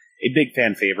was a big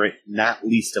fan favorite, not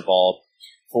least of all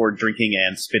for drinking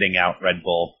and spitting out Red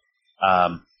Bull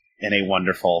in a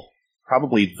wonderful,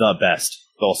 probably the best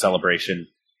goal celebration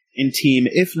in team,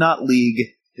 if not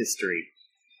league, history.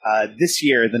 This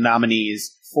year, the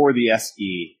nominees for the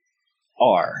Esky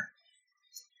are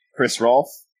Chris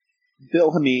Rolfe,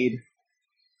 Bill Hamid,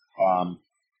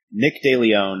 Nick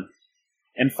DeLeon,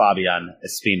 and Fabian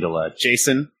Espíndola.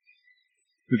 Jason,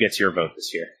 who gets your vote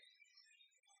this year?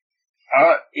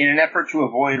 In an effort to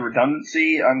avoid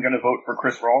redundancy, I'm going to vote for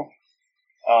Chris Rolfe.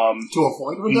 To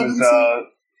avoid redundancy?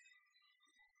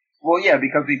 Well, yeah,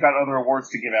 because we've got other awards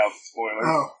to give out, spoilers.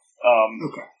 Oh,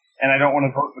 okay. And I don't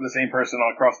want to vote for the same person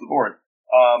across the board.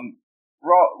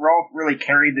 Rolfe really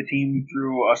carried the team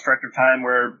through a stretch of time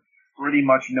where pretty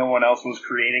much no one else was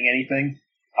creating anything.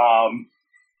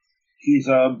 He's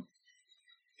a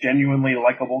genuinely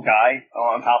likable guy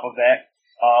on top of that.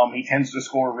 He tends to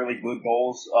score really good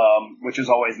goals, which is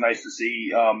always nice to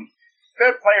see.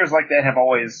 Players like that have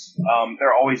always,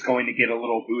 they're always going to get a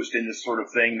little boost in this sort of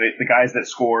thing. The guys that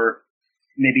score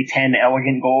maybe 10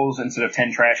 elegant goals instead of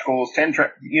 10 trash goals.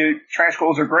 Trash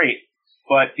goals are great,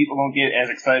 but people don't get as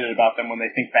excited about them when they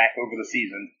think back over the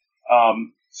season.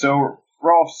 So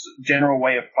Rolfe's general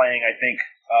way of playing, I think,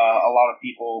 a lot of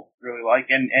people really like,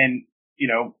 and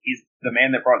he's the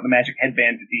man that brought the Magic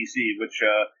headband to DC, which,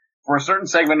 for a certain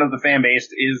segment of the fan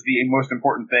base is the most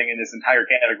important thing in this entire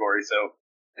category. So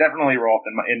definitely Rolfe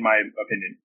in my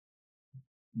opinion.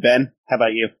 Ben, how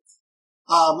about you?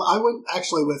 I went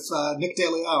actually with Nick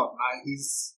DeLeon.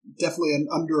 He's definitely an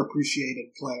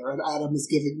underappreciated player, and Adam is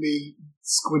giving me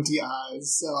squinty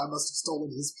eyes, so I must have stolen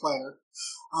his player.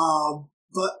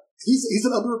 But he's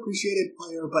an underappreciated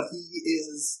player, but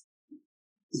he's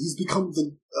become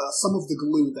some of the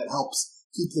glue that helps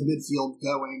keep the midfield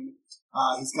going.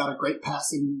 He's got a great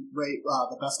passing rate,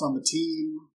 the best on the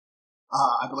team,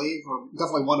 I believe, or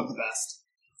definitely one of the best.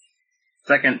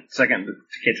 Second to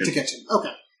Kitchen. To Kitchen,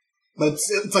 okay. But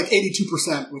it's like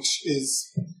 82%, which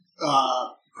is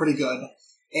pretty good.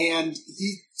 And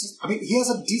he has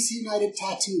a DC United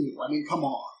tattoo. I mean, come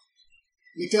on.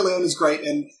 Nick DeLeon is great,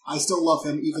 and I still love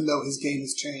him, even though his game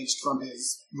has changed from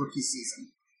his rookie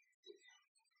season.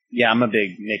 Yeah, I'm a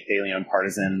big Nick DeLeon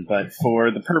partisan, but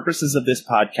for the purposes of this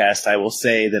podcast, I will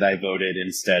say that I voted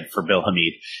instead for Bill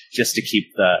Hamid, just to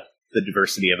keep the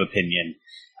diversity of opinion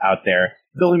out there.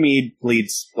 Bill Hamid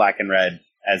bleeds black and red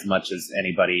as much as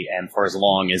anybody, and for as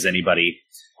long as anybody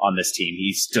on this team.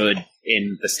 He stood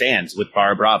in the stands with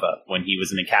Barra Brava when he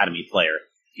was an academy player.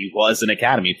 He was an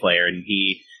academy player, and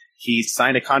he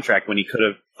signed a contract when he could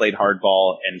have played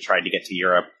hardball and tried to get to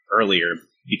Europe earlier,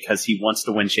 because he wants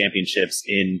to win championships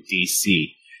in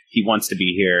DC. He wants to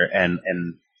be here, and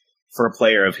for a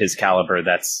player of his caliber,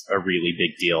 that's a really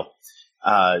big deal.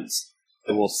 I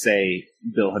will say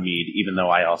Bill Hamid, even though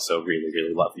I also really,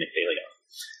 really love Nick DeLeon.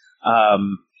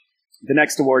 The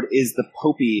next award is the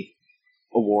Popey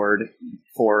Award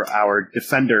for our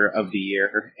Defender of the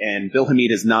Year, and Bill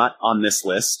Hamid is not on this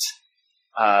list.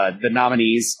 The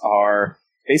nominees are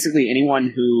basically anyone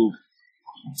who...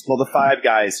 Well, the 5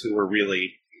 guys who were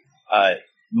really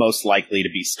most likely to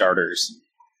be starters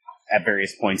at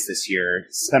various points this year: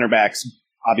 center backs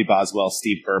Bobby Boswell,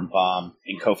 Steve Birnbaum,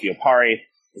 and Kofi Opare,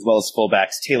 as well as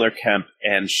fullbacks Taylor Kemp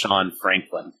and Sean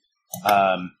Franklin.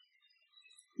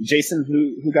 Jason,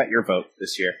 who got your vote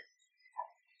this year?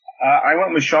 I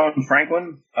went with Sean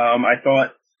Franklin. I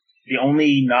thought the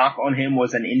only knock on him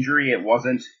was an injury. It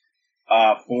wasn't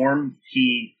form.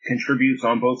 He contributes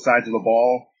on both sides of the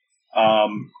ball.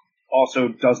 Also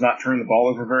does not turn the ball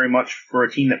over very much. For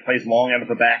a team that plays long out of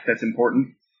the back, that's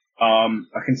important.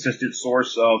 A consistent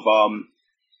source of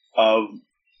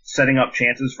setting up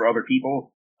chances for other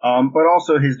people. But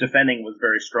also his defending was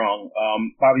very strong.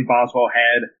 Bobby Boswell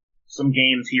had some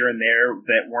games here and there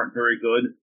that weren't very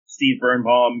good. Steve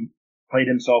Birnbaum played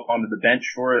himself onto the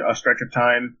bench for a stretch of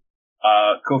time.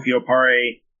 Kofi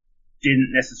Opare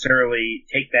didn't necessarily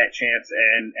take that chance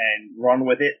and run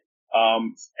with it.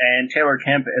 And Taylor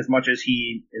Kemp, as much as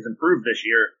he has improved this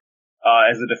year,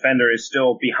 as a defender, is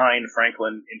still behind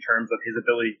Franklin in terms of his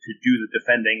ability to do the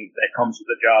defending that comes with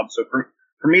the job. So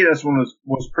for me, this one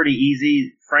was pretty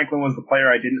easy. Franklin was the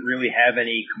player I didn't really have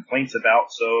any complaints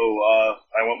about, so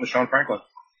I went with Sean Franklin.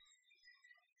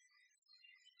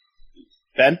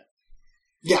 Ben?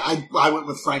 Yeah, I went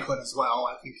with Franklin as well.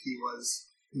 I think he was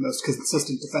the most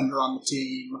consistent defender on the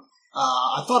team.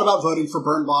 I thought about voting for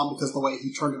Birnbaum because of the way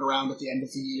he turned it around at the end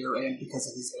of the year and because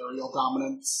of his aerial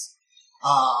dominance.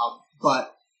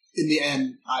 But in the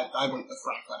end, I went with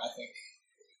Franklin. I think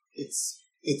it's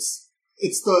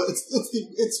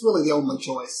really the only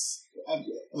choice.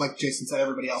 Like Jason said,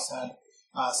 everybody else had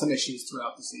some issues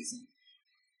throughout the season.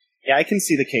 Yeah, I can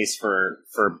see the case for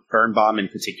Birnbaum in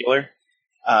particular.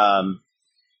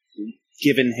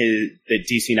 Given that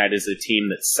DC United is a team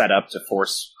that's set up to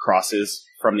force crosses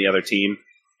from the other team,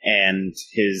 and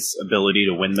his ability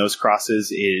to win those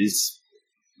crosses is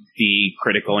the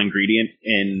critical ingredient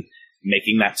in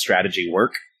making that strategy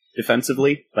work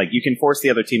defensively. Like, you can force the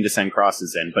other team to send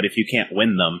crosses in, but if you can't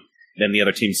win them, then the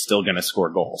other team's still going to score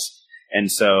goals.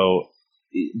 And so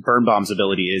Birnbaum's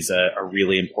ability is a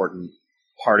really important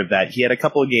part of that. He had a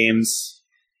couple of games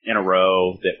in a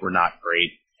row that were not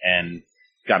great and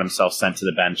got himself sent to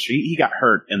the bench. He got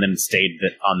hurt and then stayed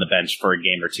on the bench for a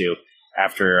game or two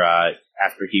after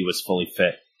he was fully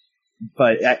fit.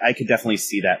 But I could definitely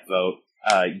see that vote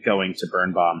going to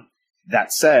Birnbaum.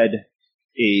 That said,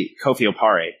 Kofi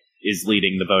Opare is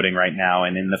leading the voting right now,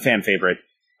 and in the fan favorite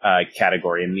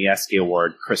category, in the Esky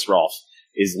Award, Chris Rolfe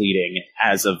is leading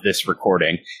as of this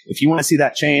recording. If you want to see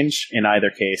that change, in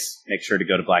either case, make sure to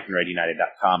go to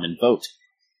blackandredunited.com and vote,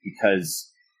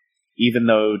 because even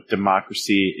though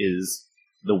democracy is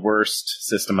the worst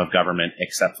system of government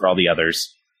except for all the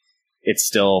others, it's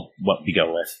still what we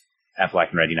go with at Black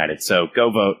and Red United. So go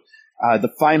vote.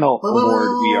 The final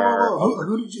award we are...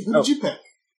 Who did you pick?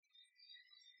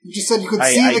 You just said you could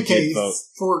see the case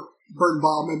for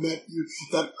Birnbaum and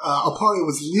that Opare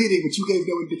was leading, but you gave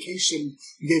no indication.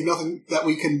 You gave nothing that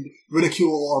we can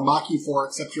ridicule or mock you for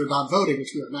except your non-voting,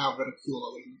 which we are now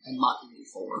ridiculing and mocking you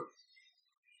for.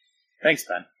 Thanks,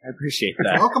 Ben. I appreciate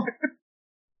that. You're welcome.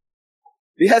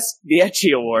 The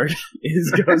Etchy Award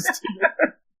goes to...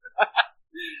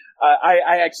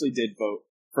 I actually did vote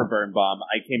for Birnbaum.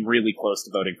 I came really close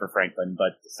to voting for Franklin,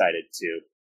 but decided to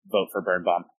vote for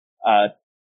Birnbaum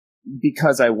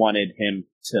because I wanted him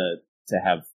to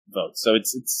have votes. So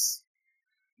it's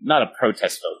not a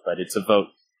protest vote, but it's a vote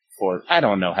for... I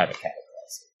don't know how to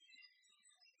categorize it.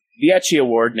 The Etchy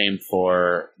Award, named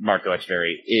for Marco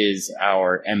Etcheverry, is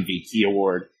our MVP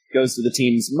award. Goes to the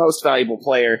team's most valuable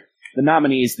player. The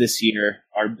nominees this year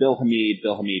are Bill Hamid,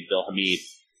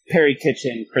 Perry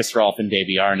Kitchen, Chris Rolfe, and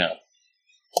Davey Arno.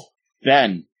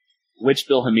 Ben, which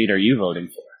Bill Hamid are you voting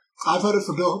for? I voted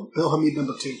for Bill Hamid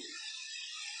number 2.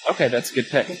 Okay, that's a good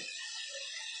pick.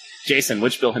 Jason,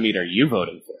 which Bill Hamid are you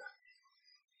voting for?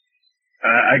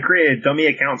 I created a dummy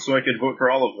account so I could vote for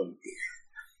all of them.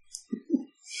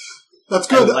 That's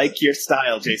good. I like your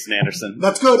style, Jason Anderson.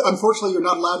 That's good. Unfortunately, you're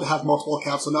not allowed to have multiple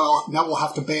accounts, so now we'll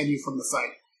have to ban you from the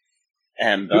site.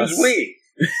 And who's we?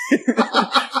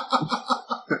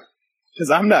 Because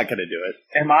I'm not going to do it.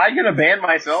 Am I going to ban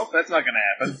myself? That's not going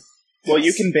to happen. Well,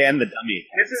 you can ban the dummy.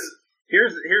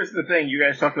 Here's the thing. You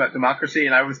guys talked about democracy,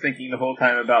 and I was thinking the whole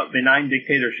time about benign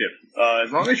dictatorship.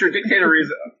 As long as your dictator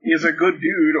is a good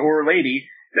dude or lady,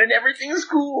 then everything's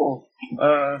cool.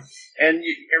 And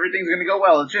everything's going to go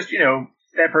well. It's just,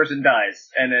 that person dies,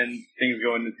 and then things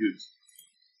go in the tubes.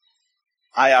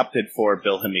 I opted for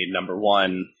Bill Hamid number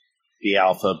 1, the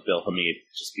alpha Bill Hamid,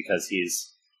 just because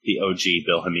he's the OG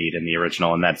Bill Hamid in the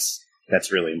original, and that's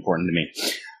really important to me.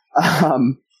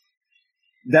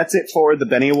 That's it for the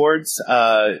Benny Awards.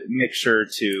 Make sure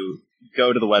to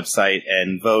go to the website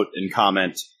and vote and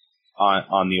comment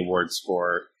on the awards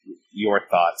for your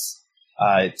thoughts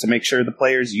to make sure the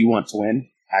players you want to win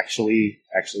actually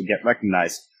get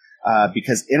recognized.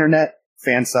 Because internet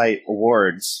fan site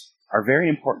awards are very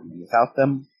important. Without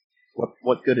them,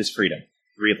 what good is freedom,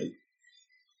 really?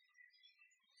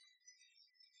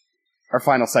 Our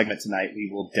final segment tonight we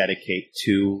will dedicate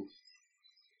to,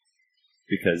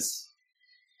 because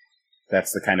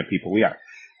that's the kind of people we are.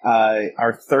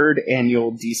 Our third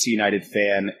annual DC United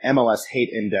Fan MLS Hate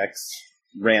Index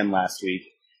ran last week,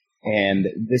 and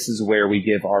this is where we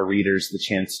give our readers the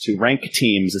chance to rank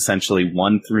teams essentially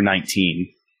 1 through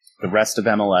 19, the rest of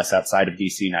MLS outside of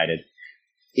DC United,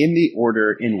 in the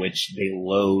order in which they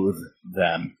loathe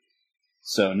them.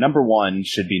 So number 1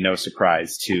 should be no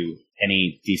surprise to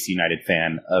any DC United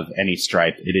fan of any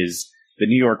stripe. It is the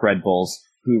New York Red Bulls,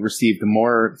 who received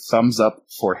more thumbs up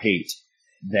for hate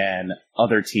than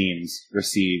other teams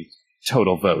received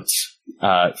total votes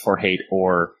for hate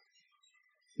or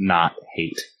not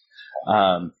hate.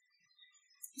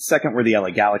 Second were the LA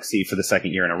Galaxy for the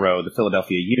second year in a row. The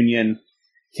Philadelphia Union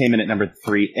came in at number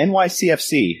 3.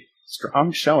 NYCFC,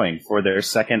 strong showing for their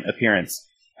second appearance,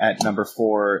 at number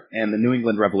 4. And the New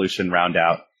England Revolution round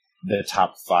out the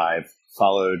top 5,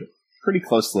 followed pretty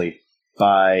closely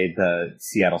by the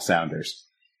Seattle Sounders.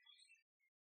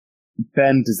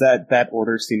 Ben, does that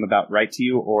order seem about right to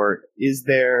you, or is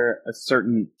there a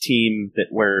certain team that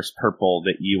wears purple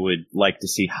that you would like to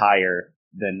see higher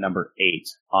than number 8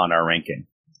 on our ranking?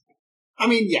 I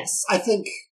mean, yes. I think...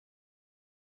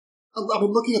 I've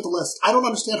been looking at the list. I don't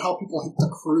understand how people hate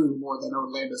the Crew more than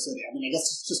Orlando City. I mean, I guess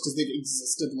it's just because they've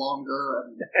existed longer.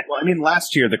 And... Well, I mean,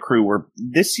 last year the Crew were...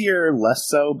 This year, less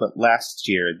so, but last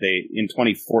year, in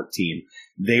 2014,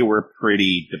 they were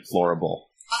pretty deplorable.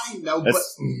 I know, but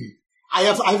I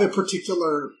have a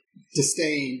particular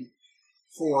disdain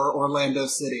for Orlando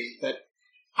City that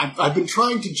I've been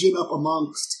trying to gin up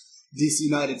amongst DC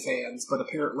United fans, but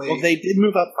apparently... Well, they did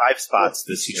move up 5 spots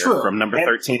this year from number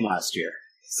 13 last year.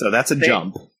 So that's a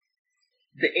jump.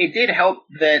 It did help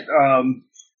that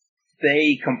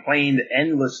they complained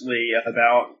endlessly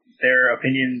about their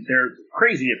opinion, their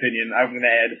crazy opinion, I'm going to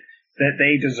add, that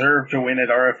they deserve to win at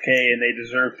RFK and they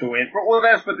deserve to win. Well,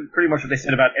 that's pretty much what they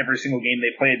said about every single game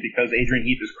they played because Adrian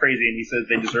Heath is crazy and he says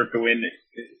they deserve to win.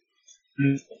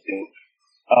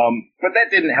 But that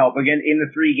didn't help. Again, in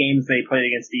the 3 games they played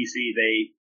against DC,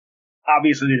 they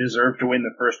obviously deserved to win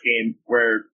the first game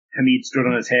where Hamid stood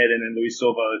on his head, and then Luis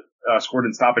Silva scored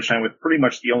in stoppage time with pretty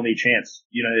much the only chance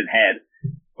United had.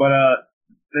 But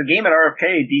the game at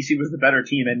RFK, DC was the better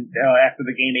team, and after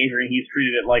the game, Adrian Heath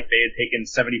treated it like they had taken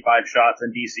 75 shots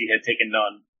and DC had taken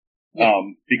none. Yeah.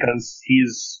 Because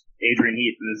he's Adrian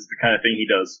Heath, and this is the kind of thing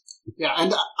he does. Yeah,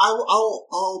 and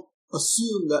I'll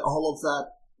assume that all of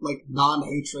that like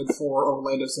non-hatred for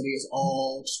Orlando City is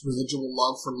all just residual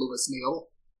love for Lewis Neal.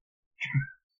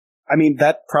 I mean,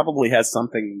 that probably has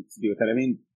something to do with it. I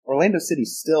mean, Orlando City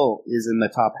still is in the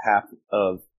top half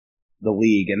of the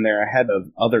league, and they're ahead of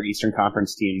other Eastern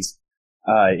Conference teams,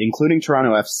 including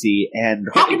Toronto FC and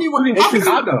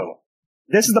Chicago.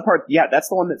 This is the part, yeah, that's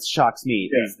the one that shocks me,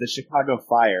 is the Chicago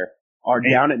Fire are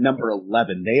down at number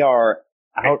 11. They are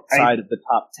outside of the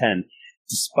top 10,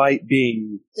 despite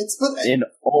being an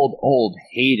old,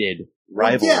 hated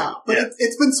rivalry. Yeah, but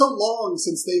it's been so long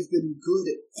since they've been good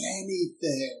at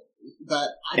anything.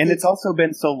 It's also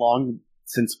been so long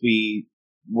since we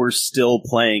were still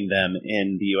playing them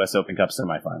in the U.S. Open Cup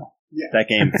semifinal. Yeah. That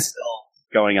game is still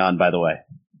going on, by the way.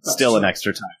 Still in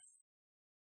extra time.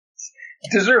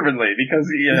 Deservedly, because,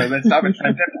 that stoppage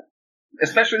time,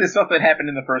 especially the stuff that happened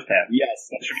in the first half. Yes.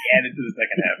 That should be added to the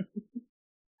second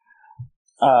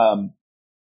half.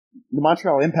 The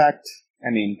Montreal Impact,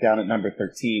 I mean, down at number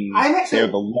 13, they're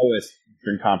the lowest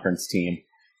Eastern Conference team.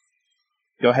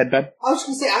 Go ahead, Ben. I was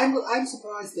going to say, I'm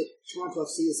surprised that Toronto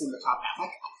FC is in the top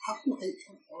half. How can you hate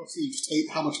Toronto FC? You just hate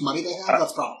how much money they have?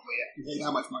 That's probably it. You hate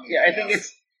how much money they have. I think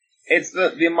it's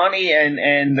the money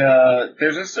and there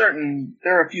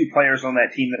are a few players on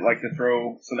that team that like to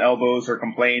throw some elbows or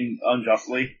complain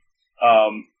unjustly.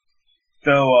 And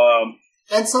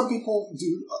some people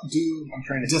do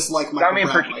dislike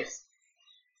Michael Bradley.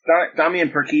 Damian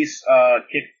Perkis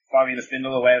kicked Fabian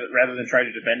Espindola rather than try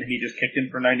to defend him. He just kicked him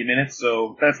for 90 minutes,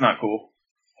 so that's not cool.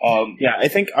 I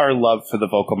think our love for the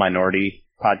Vocal Minority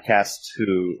podcast,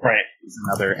 who is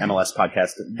another MLS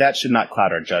podcast, that should not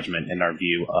cloud our judgment in our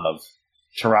view of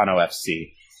Toronto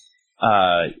FC,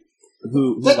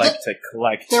 who like to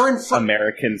collect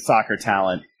American soccer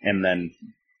talent and then,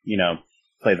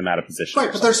 play them out of position. Right,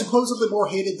 but they're supposedly more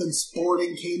hated than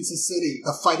Sporting Kansas City,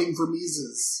 the Fighting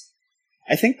Vermeeses.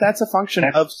 I think that's a function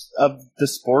of the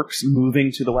Sporks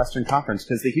moving to the Western Conference,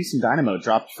 because the Houston Dynamo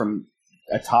dropped from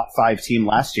a top 5 team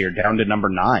last year down to number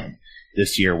 9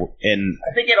 this year. And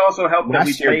I think it also helped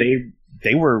last year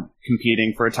they were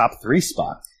competing for a top 3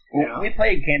 spot. Well, we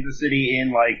played Kansas City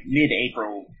in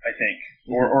mid-April, I think,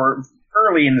 or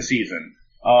early in the season.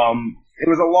 It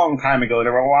was a long time ago.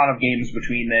 There were a lot of games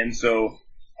between then, so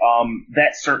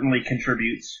that certainly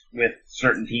contributes with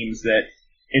certain teams that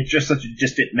it's just such a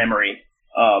distant memory.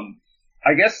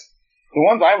 I guess the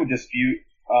ones I would dispute,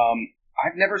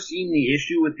 I've never seen the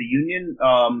issue with the Union.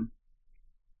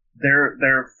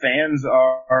 Their fans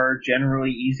are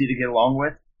generally easy to get along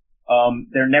with.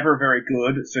 They're never very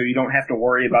good, so you don't have to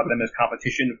worry about them as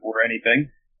competition for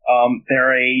anything.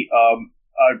 They're a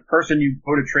person you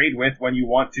go to trade with when you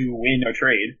want to win a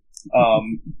trade.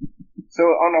 So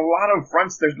on a lot of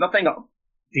fronts, there's nothing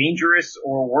dangerous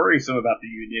or worrisome about the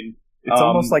Union. It's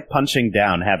almost like punching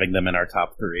down having them in our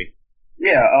top 3.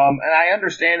 Yeah, and I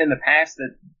understand in the past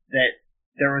that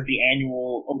there was the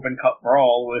annual Open Cup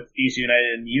brawl with DC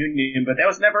United and Union, but that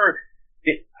was never...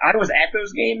 I was at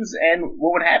those games, and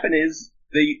what would happen is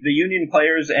the Union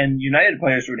players and United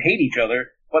players would hate each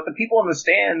other, but the people in the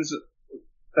stands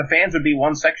the fans would be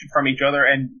one section from each other,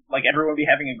 and like everyone would be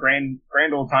having a grand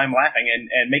old time laughing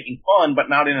and making fun, but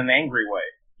not in an angry way.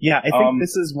 Yeah, I think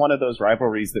this is one of those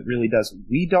rivalries that really does.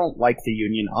 We don't like the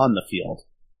Union on the field.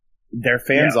 Their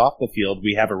fans off the field,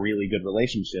 we have a really good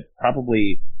relationship,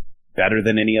 probably better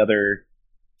than any other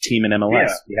team in MLS.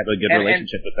 Yeah. We have a good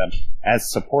relationship with them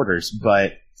as supporters,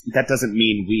 but that doesn't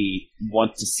mean we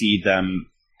want to see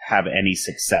them have any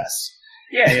success.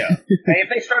 Yeah. If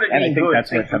they started being good,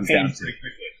 that's what it comes down to.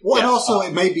 Well, and also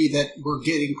it may be that we're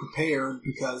getting prepared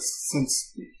because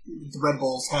since the Red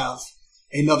Bulls have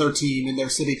another team in their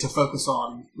city to focus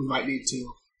on, we might need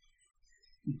to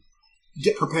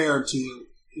get prepared to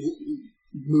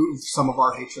move some of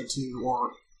our hatred to,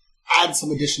 or add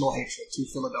some additional hatred to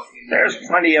Philadelphia. There's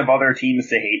plenty of other teams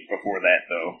to hate before that,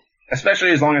 though.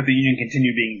 Especially as long as the Union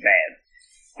continue being bad.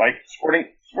 Like,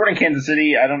 Sporting Kansas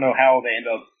City, I don't know how they end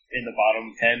up in the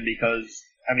bottom 10 because,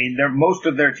 I mean, most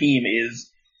of their team is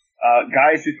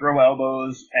guys who throw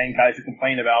elbows and guys who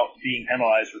complain about being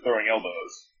penalized for throwing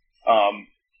elbows. I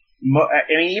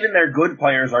mean, even their good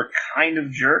players are kind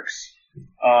of jerks.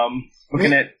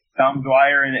 Looking at Tom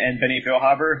Dwyer and Benny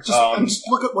Feilhaber. Just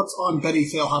look at what's on Benny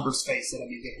Feilhaber's face at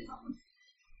any given moment.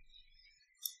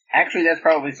 Actually, that's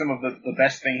probably some of the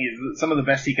best thing some of the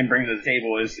best he can bring to the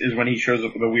table is when he shows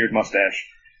up with a weird mustache.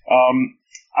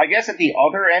 I guess at the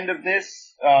other end of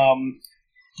this,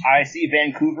 I see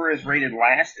Vancouver is rated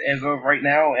last as of right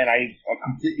now, and I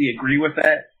completely agree with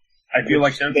that. I feel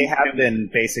like they have been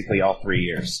basically all 3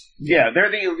 years. Yeah, they're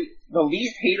the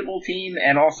least hateable team,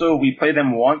 and also we play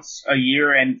them once a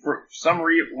year, and for some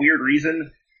weird reason,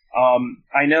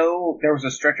 I know there was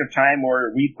a stretch of time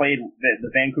where we played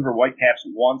the Vancouver Whitecaps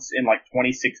once in like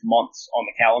 26 months on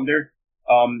the calendar,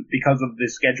 because of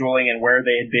the scheduling and where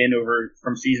they had been over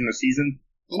from season to season.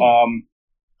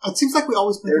 It seems like we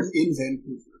always play them in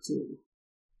Vancouver, too.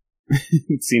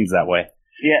 It seems that way.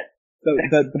 Yeah.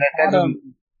 So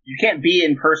you can't be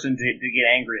in person to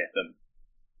get angry at them.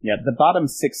 Yeah, the bottom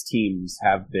 6 teams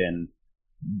have been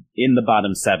in the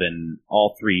bottom 7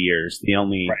 all 3 years. The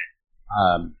only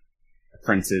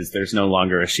difference is there's no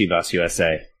longer a Chivas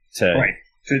USA to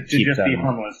keep just them, be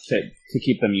harmless. To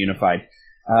keep them unified.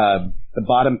 The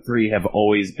bottom 3 have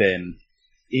always been,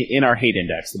 in our hate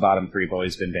index, the bottom 3 have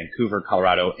always been Vancouver,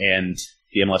 Colorado, and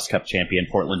the MLS Cup champion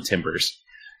Portland Timbers.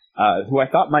 Who I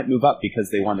thought might move up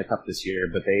because they won the Cup this year,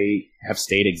 but they have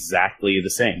stayed exactly the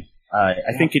same.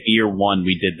 I think in year 1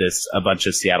 we did this, a bunch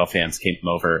of Seattle fans came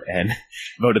over and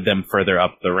voted them further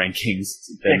up the rankings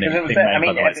than anything might have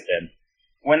otherwise been.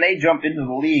 When they jumped into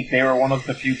the league, they were one of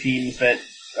the few teams that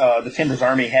the Timbers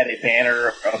Army had a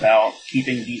banner about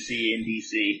keeping DC in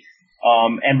DC.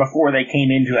 And before they came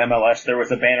into MLS, there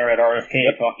was a banner at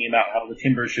RFK talking about how the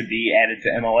Timbers should be added to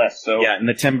MLS. So yeah, and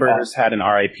the Timbers had an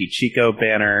RIP Chico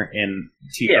banner in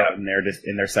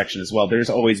their section as well. There's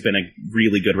always been a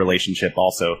really good relationship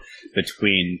also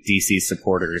between DC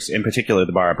supporters, in particular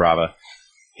the Barra Brava,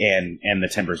 and the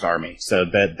Timbers Army. So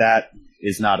that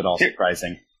is not at all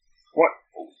surprising.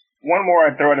 One more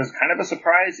I'd throw out as kind of a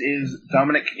surprise is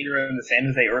Dominic Kinnear and the San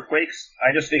Jose Earthquakes.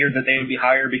 I just figured that they would be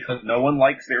higher because no one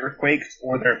likes the Earthquakes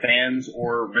or their fans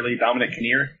or really Dominic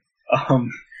Kinnear.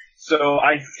 So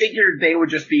I figured they would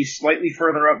just be slightly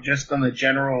further up just on the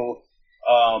general,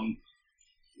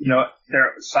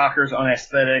 their soccer's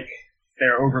unaesthetic,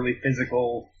 they're overly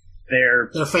physical,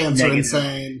 their fans are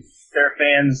insane. Their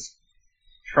fans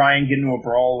try and get into a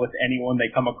brawl with anyone they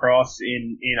come across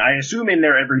in I assume in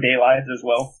their everyday lives as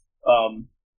well.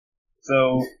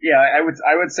 So yeah, I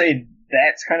would say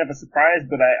that's kind of a surprise,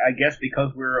 but I guess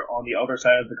because we're on the other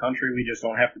side of the country, we just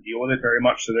don't have to deal with it very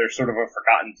much, so they're sort of a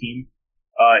forgotten team.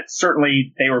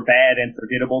 Certainly they were bad and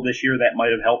forgettable this year. That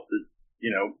might have helped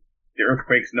the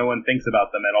Earthquakes. No one thinks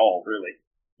about them at all, really.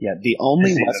 Yeah, the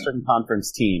only Western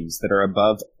Conference teams that are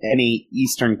above any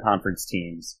Eastern Conference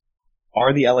teams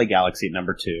are the LA Galaxy at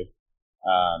number 2.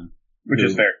 Which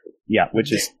is fair. Yeah,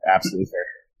 which is absolutely fair.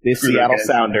 The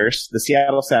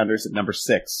Seattle Sounders at number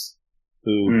 6,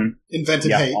 who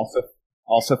invented hate.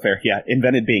 Also fair. Yeah,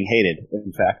 invented being hated.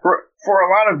 In fact, for a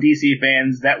lot of DC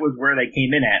fans, that was where they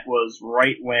came in at. Was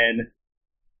right when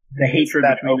the hatred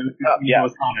between the two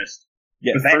was honest.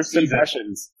 Yeah, first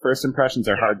impressions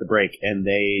are hard to break, and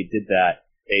they did that.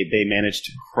 They managed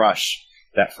to crush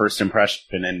that first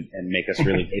impression and make us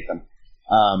really hate them.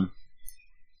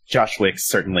 Josh Wicks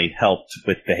certainly helped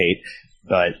with the hate,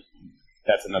 but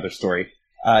that's another story.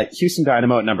 Houston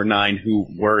Dynamo at number 9, who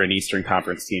were an Eastern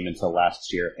Conference team until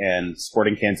last year, and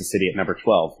Sporting Kansas City at number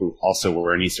 12, who also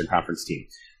were an Eastern Conference team.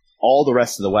 All the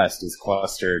rest of the West is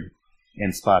clustered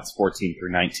in spots 14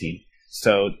 through 19.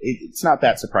 So it's not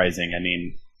that surprising. I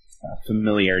mean,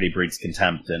 familiarity breeds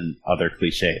contempt and other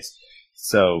cliches.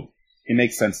 So it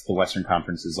makes sense the Western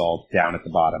Conference is all down at the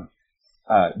bottom.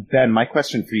 Ben, my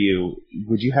question for you,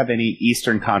 would you have any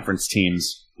Eastern Conference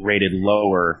teams rated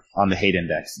lower on the hate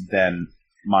index than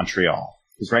Montreal?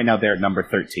 Because right now they're at number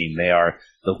 13. They are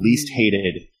the least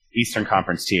hated Eastern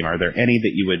Conference team. Are there any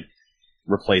that you would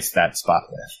replace that spot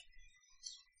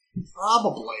with?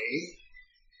 Probably.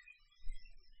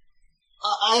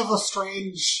 I have a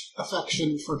strange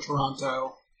affection for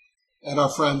Toronto and our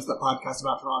friends that podcast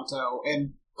about Toronto.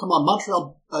 And come on,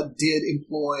 Montreal did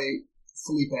employ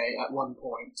Felipe at one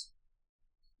point.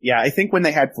 Yeah, I think when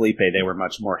they had Felipe, they were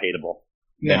much more hateable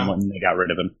than when they got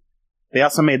rid of him. They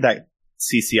also made that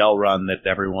CCL run that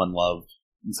everyone loved,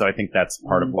 and so I think that's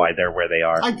part of why they're where they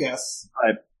are. I guess,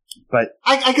 but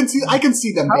I can see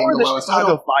them how being are the lowest.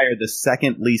 Chicago Fire the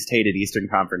second least hated Eastern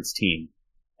Conference team?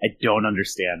 I don't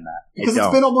understand that. Because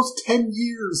it's been almost 10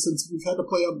 years since we've had to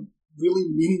play a really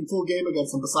meaningful game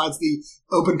against them, besides the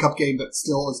Open Cup game that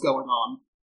still is going on.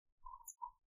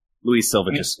 Luis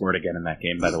Silva just scored again in that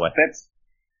game, by the way.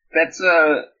 That's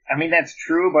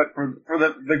true, but for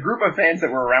the group of fans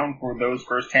that were around for those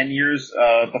first 10 years,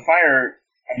 the Fire,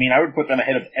 I would put them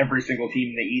ahead of every single team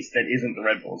in the East that isn't the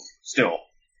Red Bulls, still.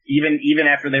 Even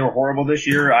after they were horrible this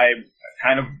year, I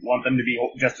kind of want them to be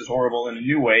just as horrible in a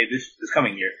new way this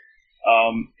coming year.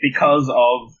 Because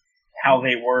of how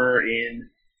they were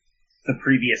in the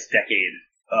previous decade.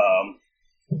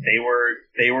 They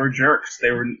were jerks. They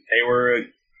were,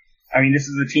 this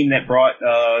is the team that brought,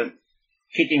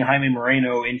 kicking Jaime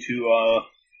Moreno into,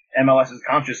 MLS's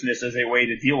consciousness as a way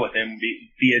to deal with him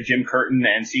via Jim Curtin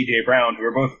and CJ Brown, who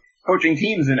are both coaching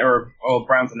teams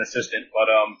Brown's an assistant, but,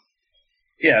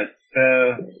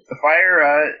 the Fire,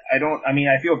 I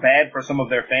feel bad for some of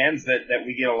their fans that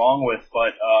we get along with,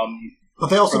 but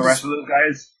they also for the rest of those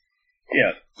guys,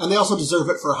 yeah. And they also deserve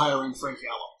it for hiring Frank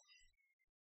Yellow.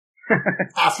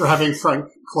 After having Frank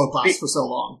Klopas for so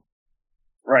long.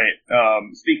 Right.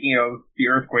 Speaking of the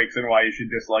Earthquakes and why you should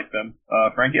dislike them,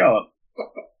 Frank Yellow.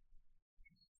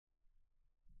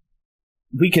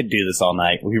 We could do this all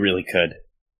night. We really could.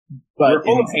 But we're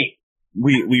full of hate.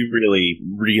 We really,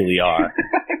 really are.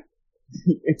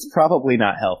 It's probably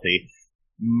not healthy,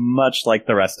 much like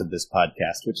the rest of this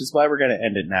podcast, which is why we're going to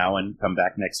end it now and come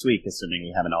back next week, assuming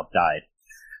we haven't all died.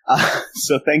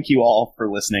 So thank you all for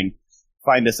listening.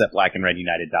 Find us at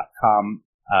blackandredunited.com.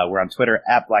 We're on Twitter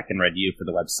at blackandredu for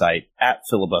the website, at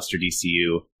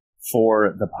filibusterdcu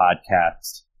for the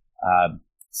podcast.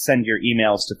 Send your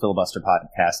emails to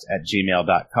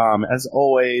filibusterpodcast@gmail.com. As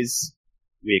always,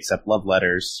 we accept love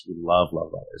letters. We love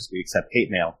love letters. We accept hate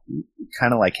mail. We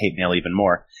kind of like hate mail even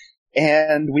more.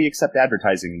 And we accept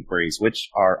advertising inquiries, which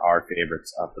are our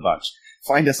favorites of the bunch.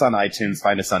 Find us on iTunes.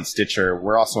 Find us on Stitcher.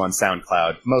 We're also on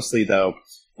SoundCloud. Mostly, though,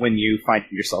 when you find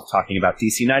yourself talking about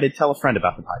DC United, tell a friend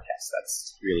about the podcast.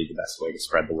 That's really the best way to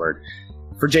spread the word.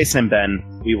 For Jason and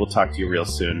Ben, we will talk to you real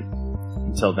soon.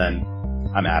 Until then,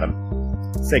 I'm Adam.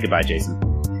 Say goodbye, Jason.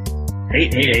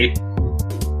 Hate.